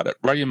doubt about it.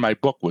 Writing my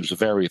book was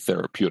very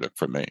therapeutic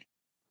for me.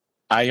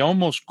 I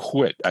almost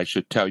quit, I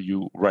should tell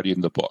you,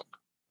 writing the book.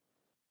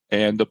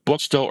 And the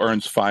book still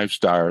earns 5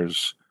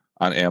 stars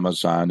on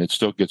Amazon. It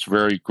still gets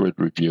very good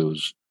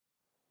reviews.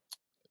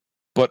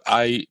 But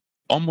I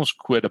almost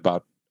quit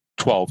about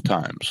 12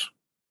 times.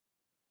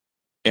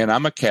 And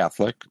I'm a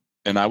Catholic,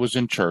 and I was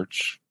in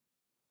church,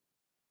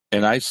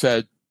 and I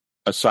said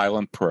a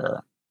silent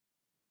prayer.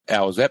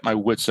 I was at my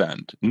wit's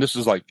end. And this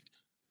is like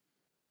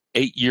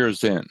 8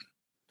 years in.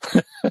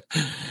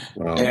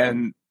 Wow.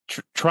 And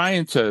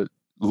trying to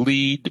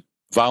lead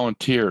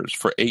volunteers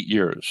for 8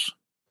 years.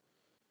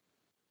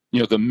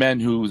 The men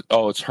who,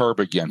 it's Herb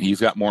again.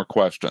 He's got more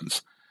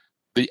questions.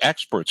 The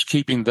experts,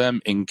 keeping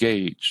them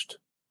engaged.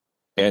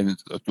 And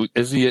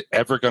is he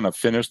ever going to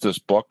finish this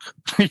book?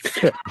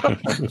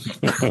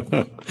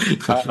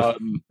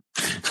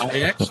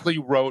 I actually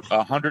wrote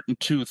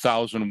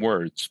 102,000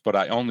 words, but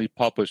I only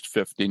published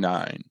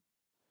 59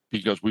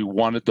 because we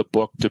wanted the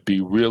book to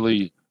be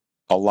really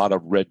a lot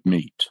of red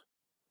meat.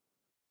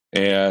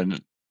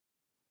 And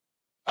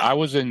I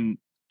was in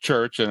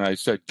church and I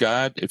said,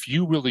 God, if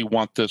you really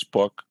want this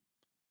book,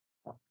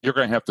 you're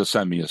going to have to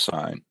send me a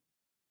sign.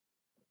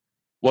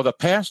 Well, the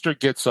pastor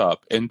gets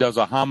up and does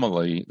a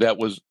homily that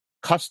was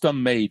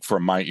custom made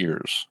for my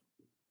ears.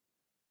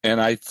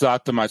 And I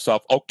thought to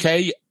myself,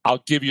 okay,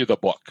 I'll give you the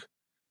book.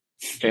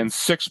 And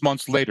 6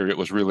 months later, it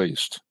was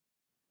released.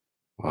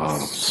 Wow.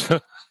 So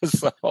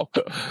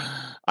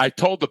I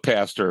told the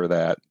pastor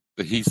that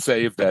he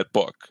saved that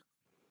book.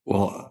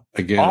 Well,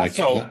 again,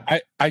 also,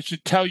 I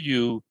should tell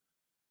you,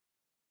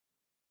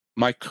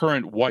 my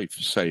current wife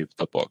saved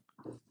the book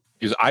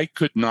because I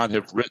could not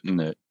have written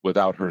it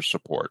without her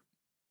support.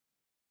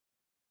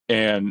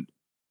 And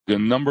the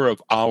number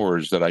of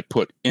hours that I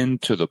put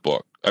into the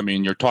book, I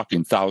mean, you're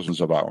talking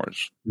thousands of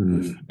hours.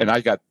 And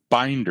I got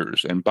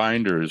binders and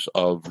binders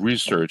of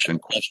research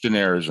and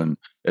questionnaires and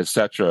et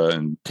cetera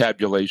and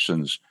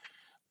tabulations.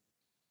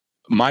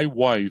 My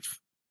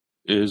wife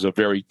is a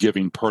very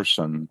giving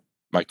person,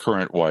 my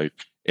current wife,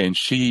 and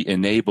she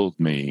enabled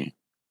me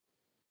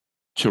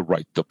to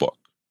write the book.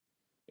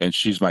 And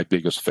she's my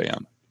biggest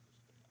fan.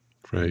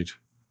 Great.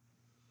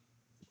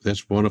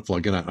 That's wonderful.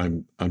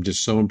 Again, I'm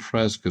just so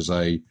impressed because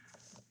I'm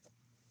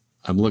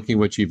looking at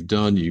what you've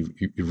done. You've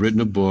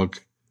written a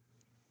book.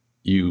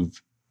 You've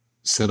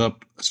set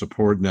up a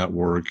support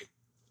network.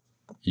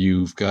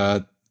 You've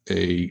got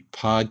a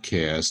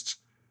podcast.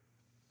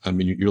 I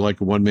mean, you're like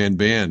a one-man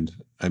band.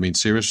 I mean,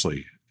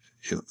 seriously,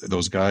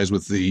 those guys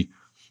with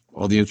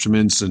all the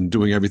instruments and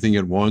doing everything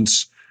at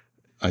once.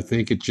 I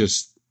think it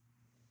just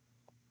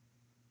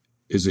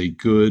is a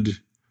good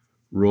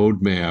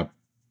roadmap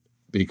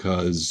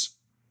because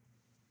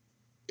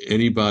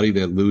anybody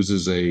that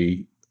loses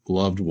a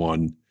loved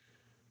one,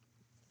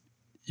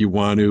 you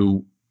want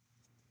to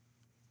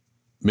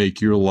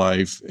make your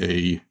life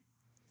a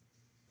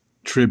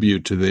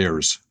tribute to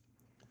theirs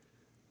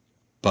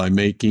by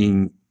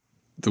making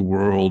the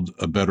world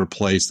a better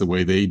place the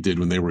way they did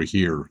when they were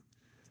here.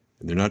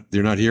 And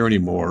they're not here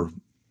anymore,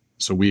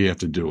 so we have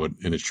to do it.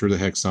 And it sure the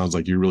heck sounds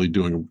like you're really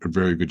doing a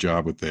very good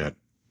job with that.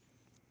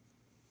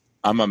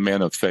 I'm a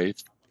man of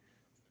faith,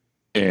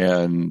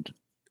 and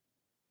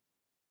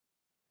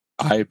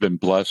I've been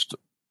blessed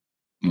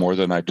more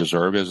than I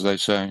deserve, as they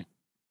say.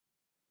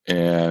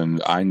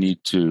 And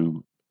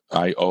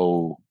I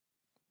owe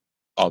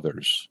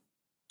others.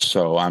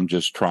 So I'm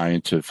just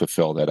trying to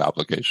fulfill that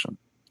obligation.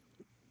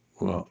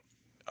 Well,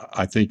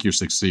 I think you're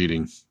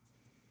succeeding.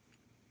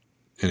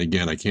 And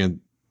again, I can't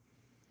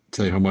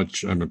tell you how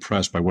much I'm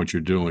impressed by what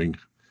you're doing.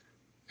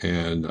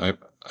 And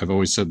I've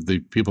always said the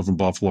people from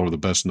Buffalo are the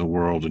best in the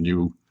world, and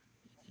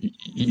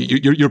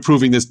you're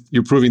proving this.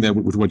 You're proving that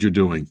with what you're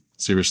doing.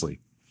 Seriously.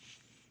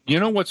 You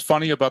know what's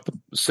funny about the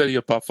city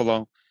of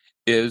Buffalo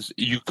is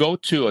you go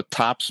to a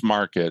Tops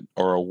Market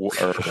or a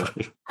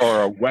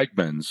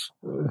Wegmans,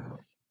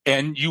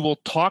 and you will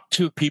talk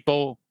to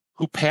people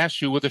who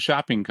pass you with a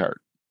shopping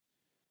cart.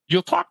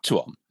 You'll talk to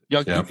them.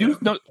 You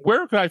know,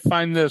 where could I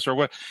find this or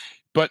what?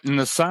 But in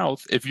the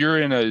South, if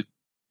you're in a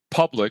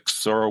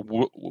Publix or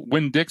a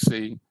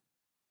Winn-Dixie,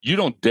 you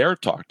don't dare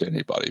talk to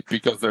anybody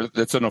because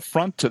it's an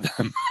affront to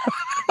them.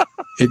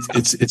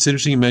 It's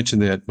interesting you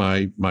mentioned that.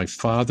 My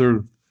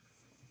father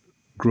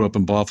grew up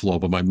in Buffalo,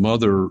 but my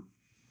mother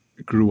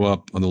grew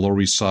up on the Lower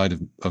East Side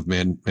of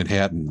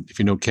Manhattan. If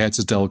you know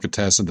Katz's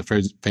Delicatessen,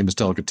 the famous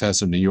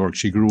delicatessen in New York,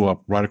 she grew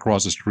up right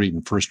across the street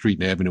in First Street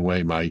and Avenue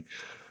A. My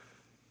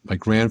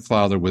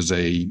grandfather was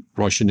a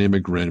Russian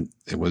immigrant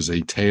and was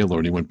a tailor,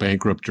 and he went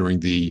bankrupt during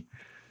the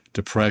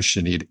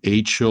Depression. He had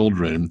 8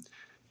 children,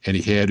 and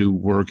he had to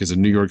work as a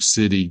New York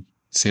City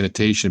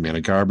sanitation man,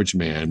 a garbage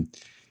man.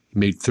 He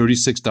made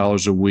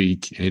 $36 a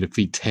week, and he had to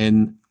feed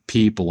 10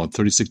 people on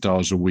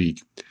 $36 a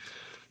week.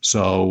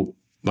 So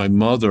my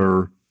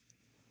mother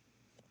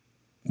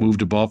moved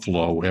to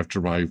Buffalo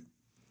after my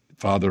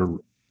father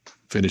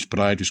finished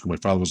podiatry school. My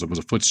father was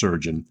a foot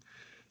surgeon,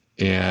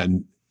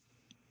 and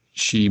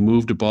she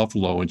moved to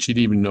Buffalo, and she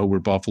didn't even know where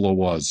Buffalo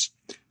was.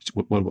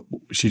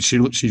 She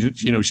knew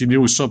it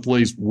was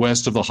someplace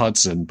west of the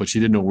Hudson, but she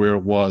didn't know where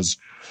it was.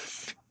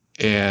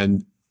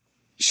 And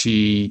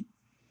she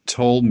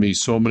told me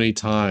so many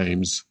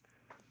times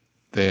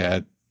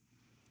that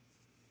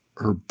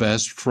her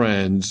best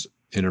friends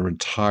in her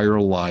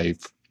entire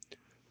life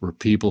were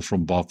people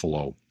from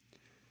Buffalo.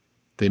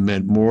 They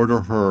meant more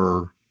to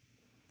her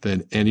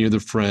than any of the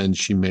friends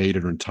she made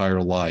in her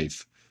entire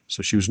life.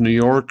 So she was a New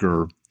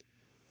Yorker,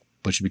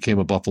 but she became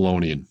a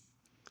Buffalonian.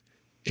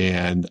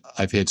 And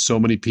I've had so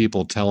many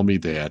people tell me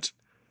that.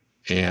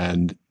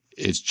 And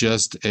it's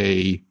just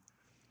a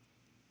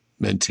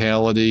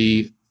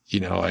mentality.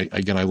 You know,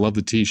 I love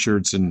the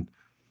T-shirts in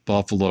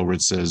Buffalo where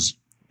it says,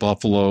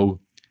 Buffalo,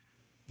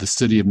 the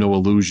city of no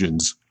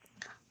illusions.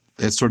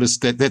 That sort of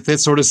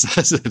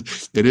says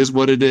it. It is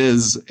what it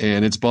is,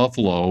 and it's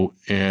Buffalo,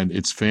 and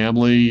it's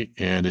family,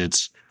 and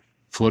it's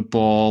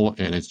football,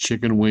 and it's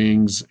chicken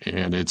wings,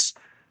 and it's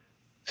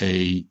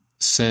a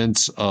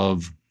sense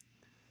of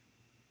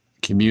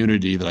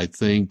community that I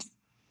think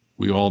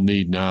we all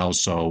need now.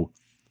 So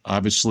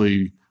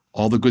obviously,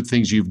 all the good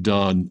things you've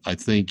done, I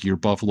think your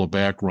Buffalo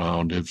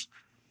background has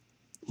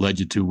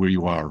led you to where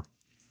you are.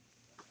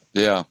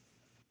 Yeah.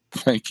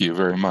 Thank you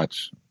very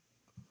much.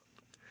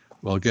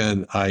 Well,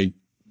 again, I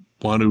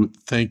want to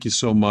thank you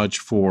so much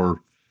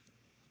for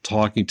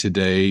talking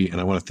today,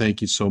 and I want to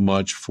thank you so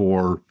much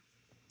for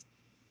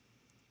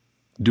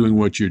doing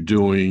what you're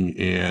doing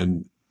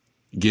and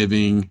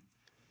giving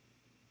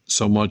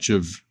so much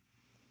of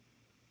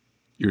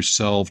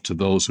yourself to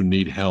those who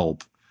need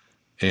help.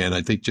 And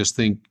I think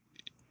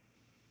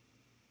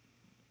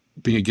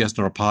being a guest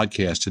on our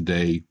podcast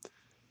today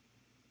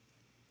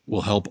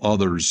will help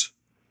others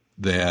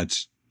that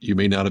you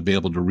may not have been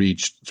able to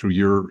reach through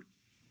your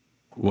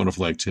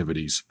wonderful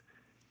activities.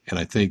 And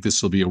I think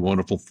this will be a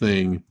wonderful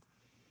thing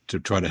to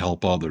try to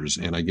help others.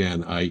 And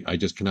again, I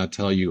just cannot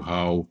tell you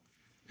how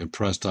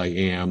impressed I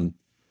am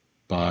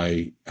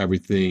by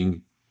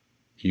everything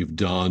you've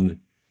done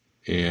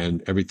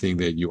and everything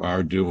that you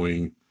are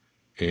doing.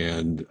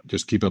 And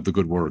just keep up the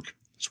good work.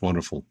 It's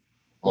wonderful.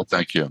 Well,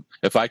 thank you.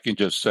 If I can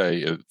just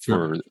say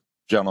for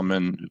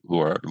gentlemen who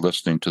are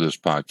listening to this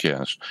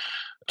podcast,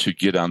 to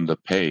get on the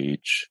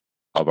page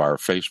of our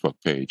Facebook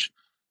page,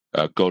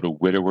 go to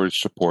Widowers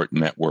Support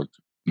Network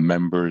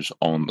members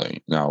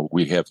only. Now,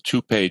 we have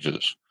 2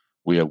 pages.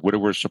 We have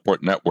Widowers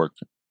Support Network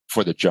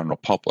for the general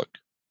public,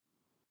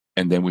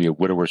 and then we have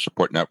Widowers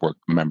Support Network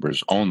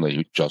members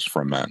only, just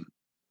for men.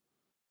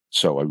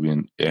 So, I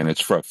mean, and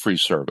it's for a free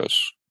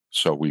service.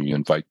 So we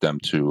invite them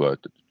to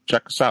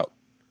check us out.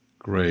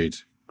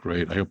 Great.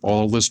 I hope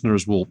all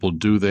listeners will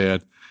do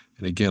that.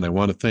 And again, I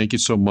want to thank you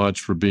so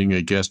much for being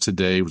a guest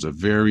today. It was a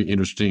very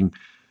interesting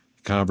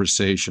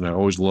conversation. I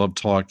always love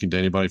talking to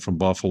anybody from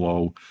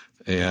Buffalo.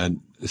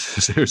 And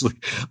seriously,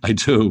 I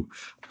do.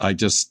 I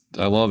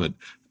love it.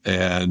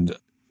 And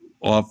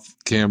off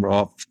camera,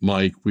 off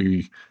mic,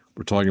 we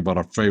were talking about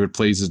our favorite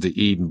places to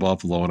eat in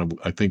Buffalo. And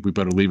I think we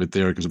better leave it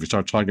there, because if we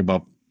start talking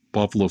about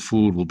Buffalo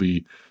food, we'll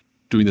be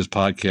doing this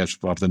podcast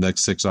for the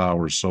next 6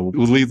 hours. So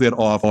we'll leave that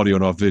off audio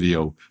and off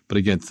video. But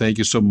again, thank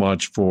you so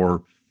much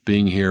for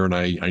being here. And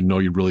I know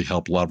you really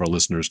helped a lot of our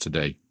listeners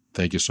today.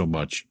 Thank you so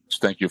much.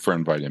 Thank you for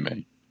inviting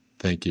me.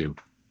 Thank you.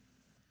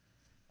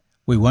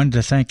 We wanted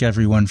to thank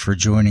everyone for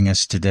joining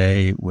us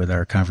today with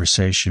our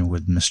conversation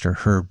with Mr.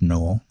 Herb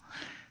Knoll.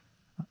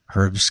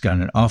 Herb's got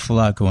an awful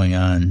lot going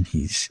on.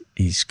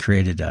 He's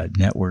created a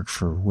network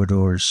for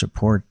widowers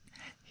support.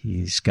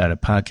 He's got a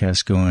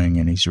podcast going,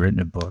 and he's written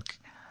a book.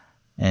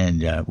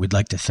 And we'd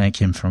like to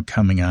thank him for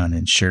coming on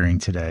and sharing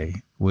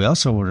today. We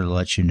also wanted to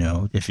let you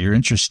know, if you're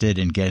interested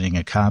in getting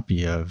a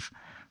copy of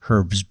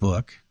Herb's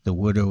book, The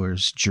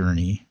Widower's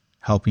Journey,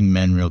 Helping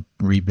Men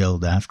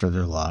Rebuild After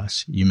Their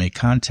Loss, you may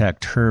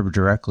contact Herb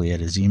directly at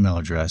his email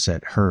address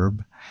at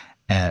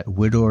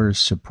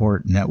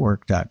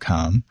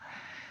herb@widowerssupportnetwork.com.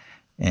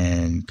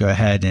 And go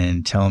ahead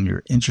and tell him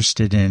you're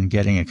interested in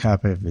getting a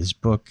copy of his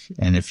book.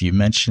 And if you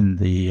mention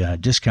the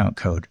discount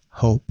code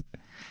HOPE,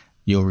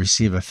 you'll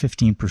receive a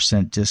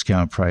 15%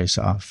 discount price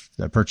off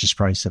the purchase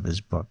price of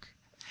his book.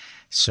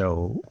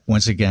 So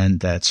once again,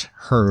 that's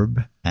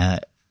Herb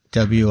at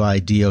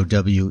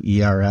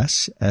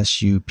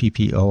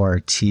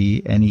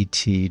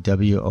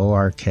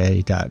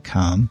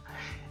WIDOWERSSUPPORTNETWORK.com.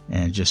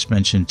 And just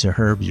mention to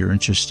Herb you're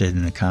interested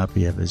in a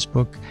copy of his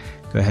book.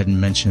 Go ahead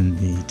and mention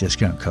the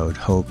discount code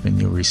HOPE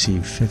and you'll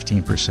receive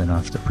 15%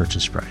 off the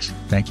purchase price.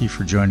 Thank you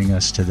for joining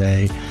us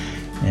today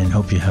and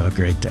hope you have a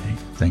great day.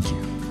 Thank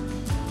you.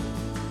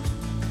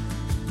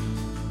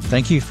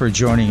 Thank you for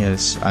joining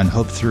us on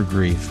Hope Through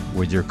Grief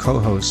with your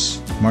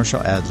co-hosts,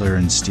 Marshall Adler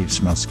and Steve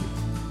Smelsky.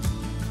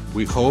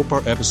 We hope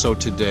our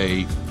episode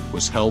today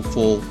was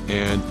helpful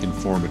and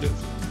informative.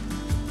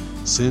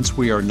 Since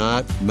we are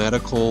not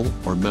medical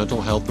or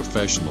mental health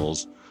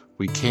professionals,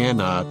 we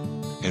cannot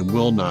and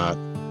will not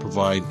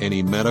provide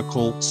any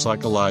medical,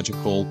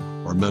 psychological,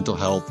 or mental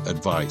health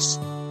advice.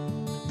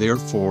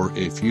 Therefore,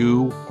 if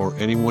you or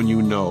anyone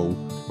you know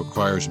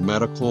requires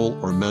medical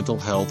or mental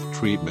health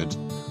treatment,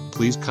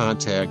 please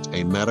contact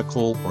a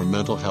medical or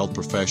mental health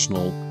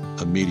professional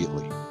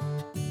immediately.